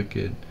 It's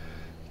wicked.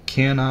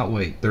 Cannot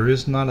wait. There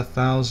is not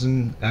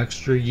 1,000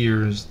 extra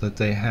years that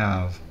they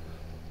have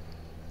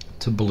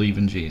to believe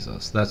in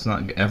Jesus. That's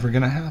not ever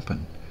going to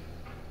happen.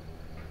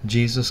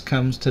 Jesus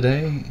comes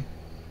today.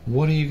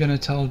 What are you going to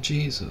tell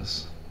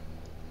Jesus?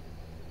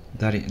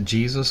 That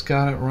Jesus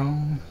got it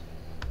wrong?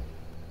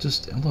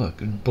 Just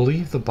look,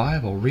 believe the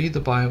Bible. Read the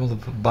Bible.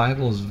 The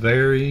Bible is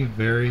very,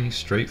 very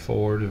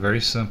straightforward,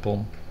 very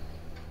simple.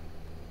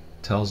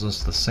 Tells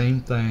us the same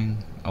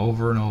thing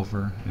over and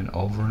over and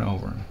over and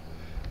over.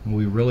 And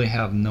we really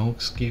have no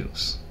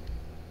excuse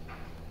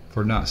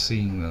for not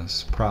seeing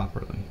this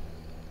properly.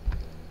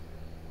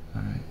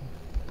 Alright.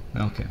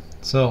 Okay.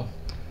 So,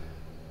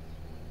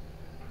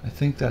 I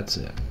think that's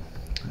it.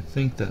 I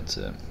think that's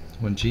it.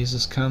 When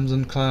Jesus comes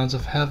in clouds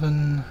of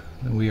heaven,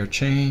 we are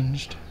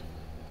changed,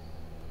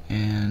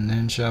 and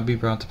then shall be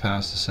brought to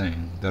pass the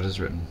saying that is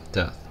written,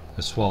 death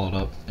is swallowed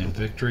up in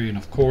victory. And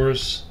of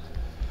course,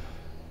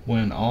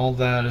 when all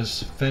that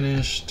is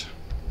finished,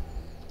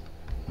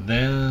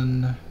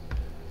 then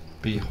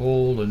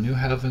behold a new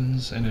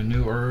heavens and a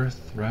new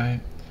earth,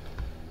 right?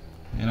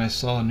 And I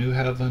saw a new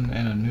heaven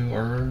and a new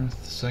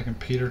earth. 2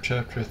 Peter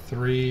chapter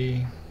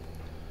 3.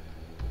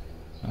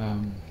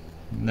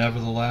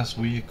 Nevertheless,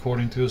 we,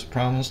 according to his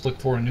promise, look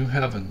for a new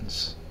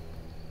heavens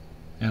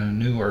and a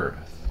new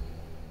earth,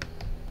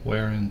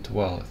 wherein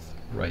dwelleth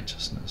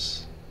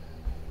righteousness.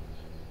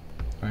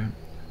 Right?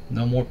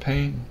 No more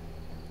pain,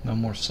 no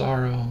more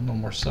sorrow, no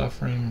more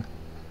suffering,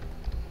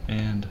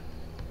 and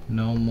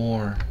no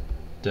more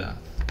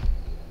death.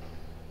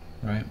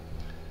 Right?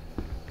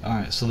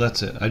 Alright, so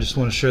that's it. I just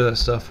want to share that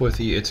stuff with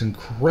you. It's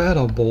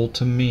incredible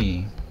to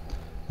me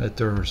that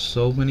there are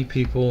so many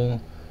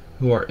people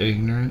who are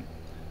ignorant.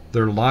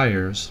 They're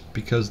liars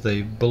because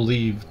they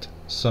believed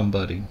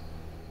somebody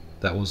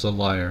that was a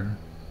liar,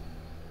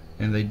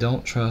 and they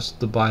don't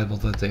trust the Bible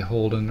that they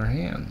hold in their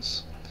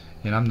hands.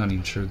 And I'm not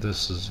even sure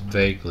this is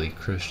vaguely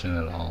Christian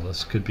at all.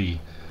 This could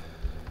be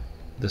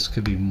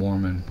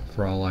Mormon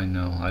for all I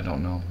know. I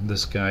don't know.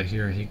 This guy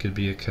here, he could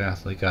be a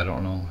Catholic. I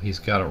don't know. He's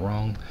got it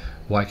wrong.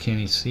 Why can't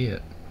he see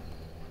it?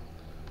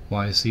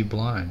 Why is he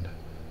blind?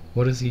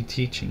 What is he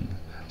teaching?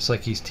 It's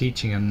like he's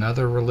teaching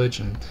another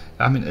religion.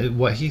 I mean,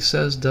 what he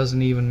says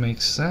doesn't even make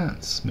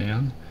sense,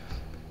 man.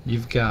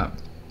 You've got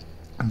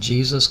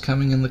Jesus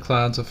coming in the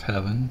clouds of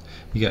heaven.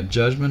 You got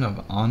judgment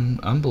of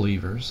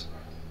unbelievers.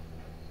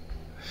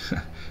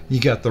 You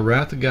got the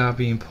wrath of God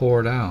being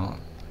poured out.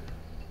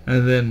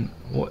 And then,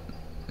 what?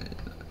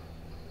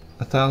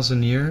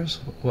 1,000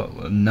 years? What?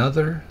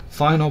 Another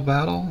final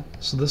battle?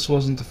 So this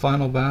wasn't the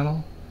final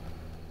battle?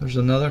 There's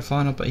another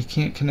final, but he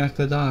can't connect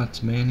the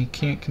dots, man. He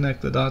can't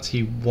connect the dots.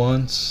 He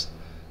wants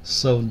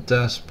so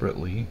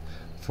desperately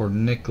for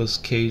Nicolas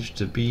Cage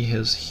to be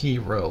his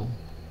hero.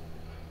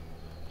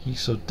 He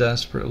so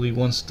desperately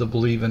wants to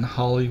believe in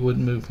Hollywood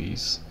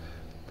movies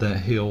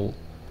that he'll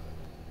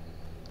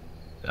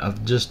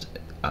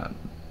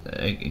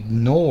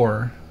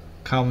ignore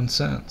common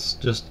sense.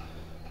 Just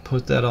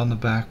put that on the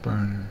back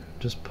burner.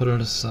 Just put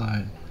it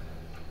aside.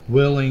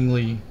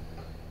 Willingly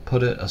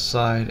put it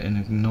aside and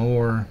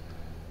ignore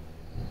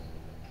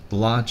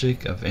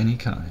logic of any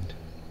kind.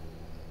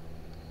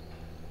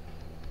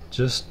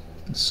 Just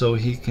so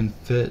he can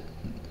fit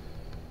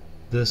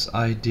this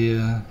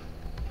idea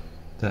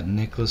that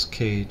Nicolas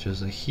Cage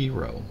is a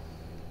hero.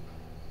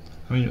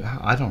 I mean,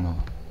 I don't know.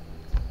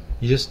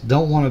 You just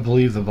don't want to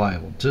believe the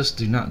Bible. Just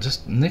do not.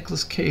 Just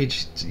Nicolas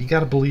Cage. You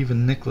got to believe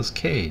in Nicolas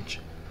Cage.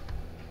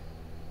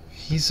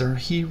 He's our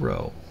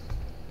hero.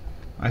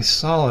 I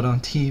saw it on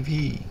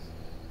TV.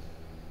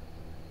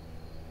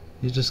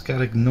 You just got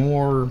to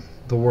ignore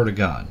the Word of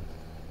God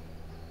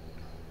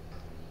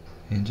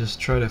and just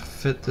try to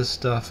fit this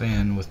stuff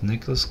in with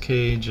Nicolas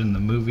Cage in the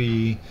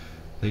movie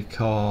they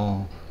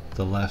call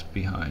The Left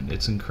Behind.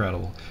 It's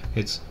incredible.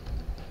 It's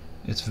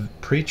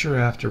preacher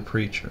after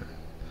preacher.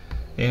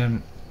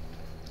 And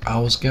I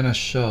was gonna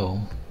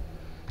show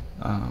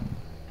I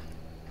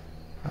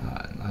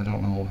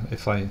don't know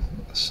if I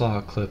saw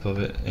a clip of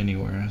it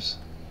anywhere.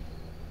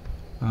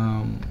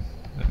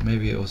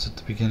 Maybe it was at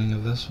the beginning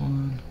of this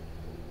one.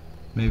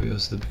 Maybe it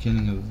was the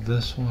beginning of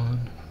this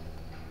one.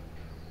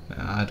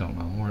 I don't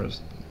know.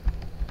 Whereas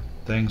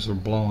things were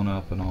blowing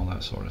up and all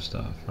that sort of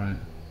stuff, right?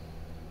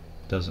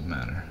 Doesn't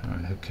matter.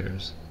 Alright, who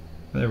cares?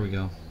 There we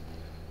go.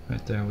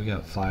 Right there we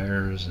got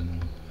fires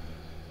and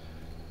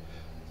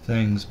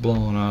things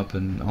blowing up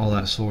and all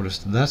that sort of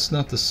stuff. That's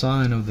not the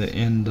sign of the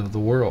end of the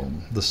world.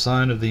 The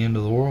sign of the end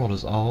of the world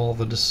is all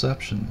the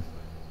deception.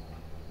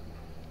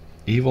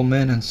 Evil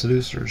men and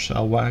seducers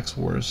shall wax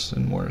worse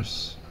and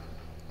worse.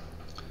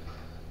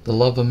 The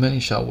love of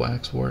many shall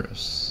wax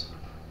worse.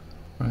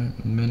 Right?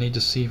 Many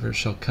deceivers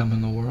shall come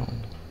in the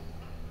world.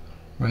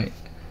 Right?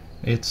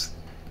 It's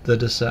the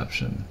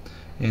deception.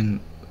 And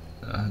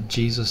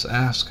Jesus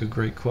asks a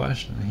great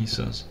question. He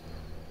says,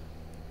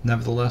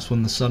 nevertheless,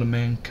 when the Son of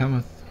Man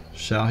cometh,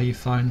 shall he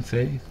find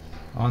faith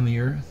on the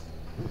earth?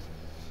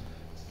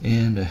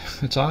 And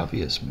it's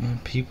obvious, man.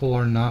 People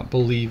are not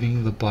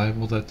believing the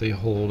Bible that they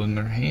hold in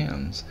their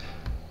hands.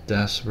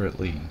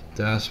 Desperately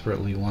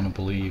want to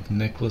believe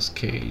Nicolas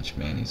Cage,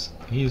 man.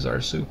 He's our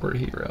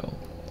superhero.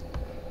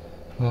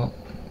 Well,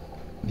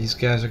 these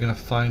guys are going to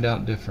find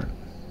out different.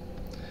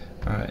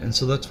 Alright, and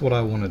so that's what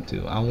I want to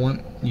do. I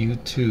want you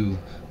to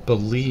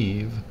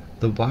believe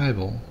the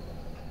Bible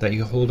that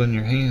you hold in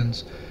your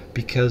hands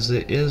because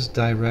it is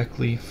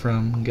directly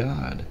from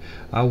God.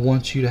 I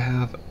want you to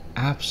have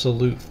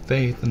absolute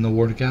faith in the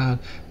Word of God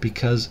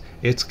because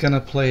it's going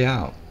to play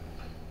out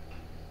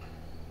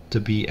to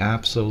be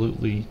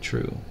absolutely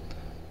true.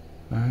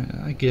 Alright,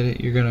 I get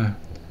it. You're going to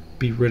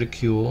be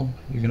ridiculed.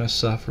 You're going to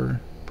suffer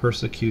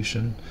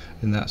persecution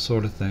and that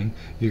sort of thing.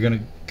 You're going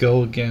to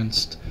go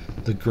against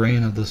the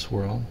grain of this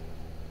world.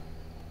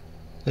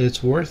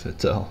 It's worth it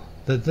though.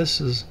 That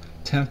this is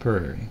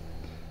temporary.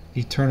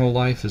 Eternal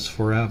life is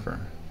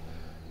forever.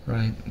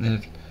 Right? And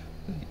if,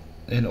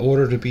 in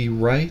order to be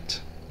right,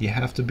 you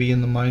have to be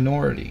in the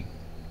minority.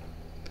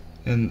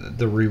 And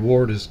the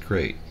reward is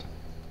great.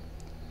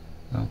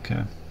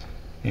 Okay.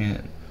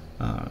 And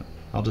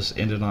I'll just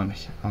end it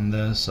on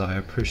this. I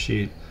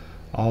appreciate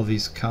all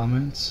these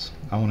comments.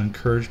 I want to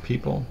encourage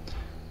people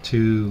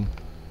to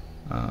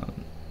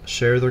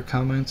share their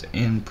comments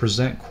and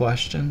present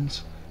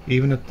questions,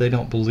 even if they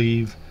don't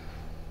believe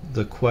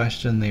the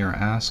question they are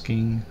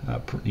asking,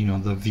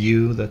 the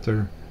view that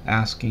they're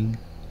asking.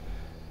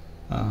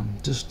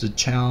 Just to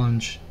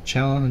challenge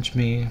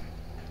me,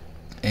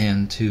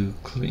 and to,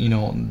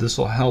 this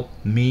will help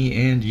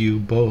me and you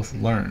both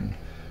learn,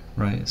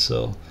 right?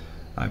 So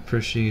I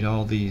appreciate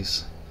all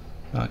these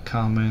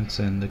comments,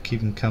 and to keep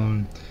them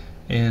coming,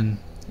 and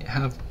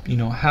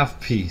have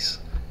peace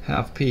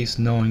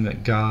knowing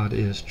that God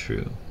is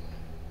true.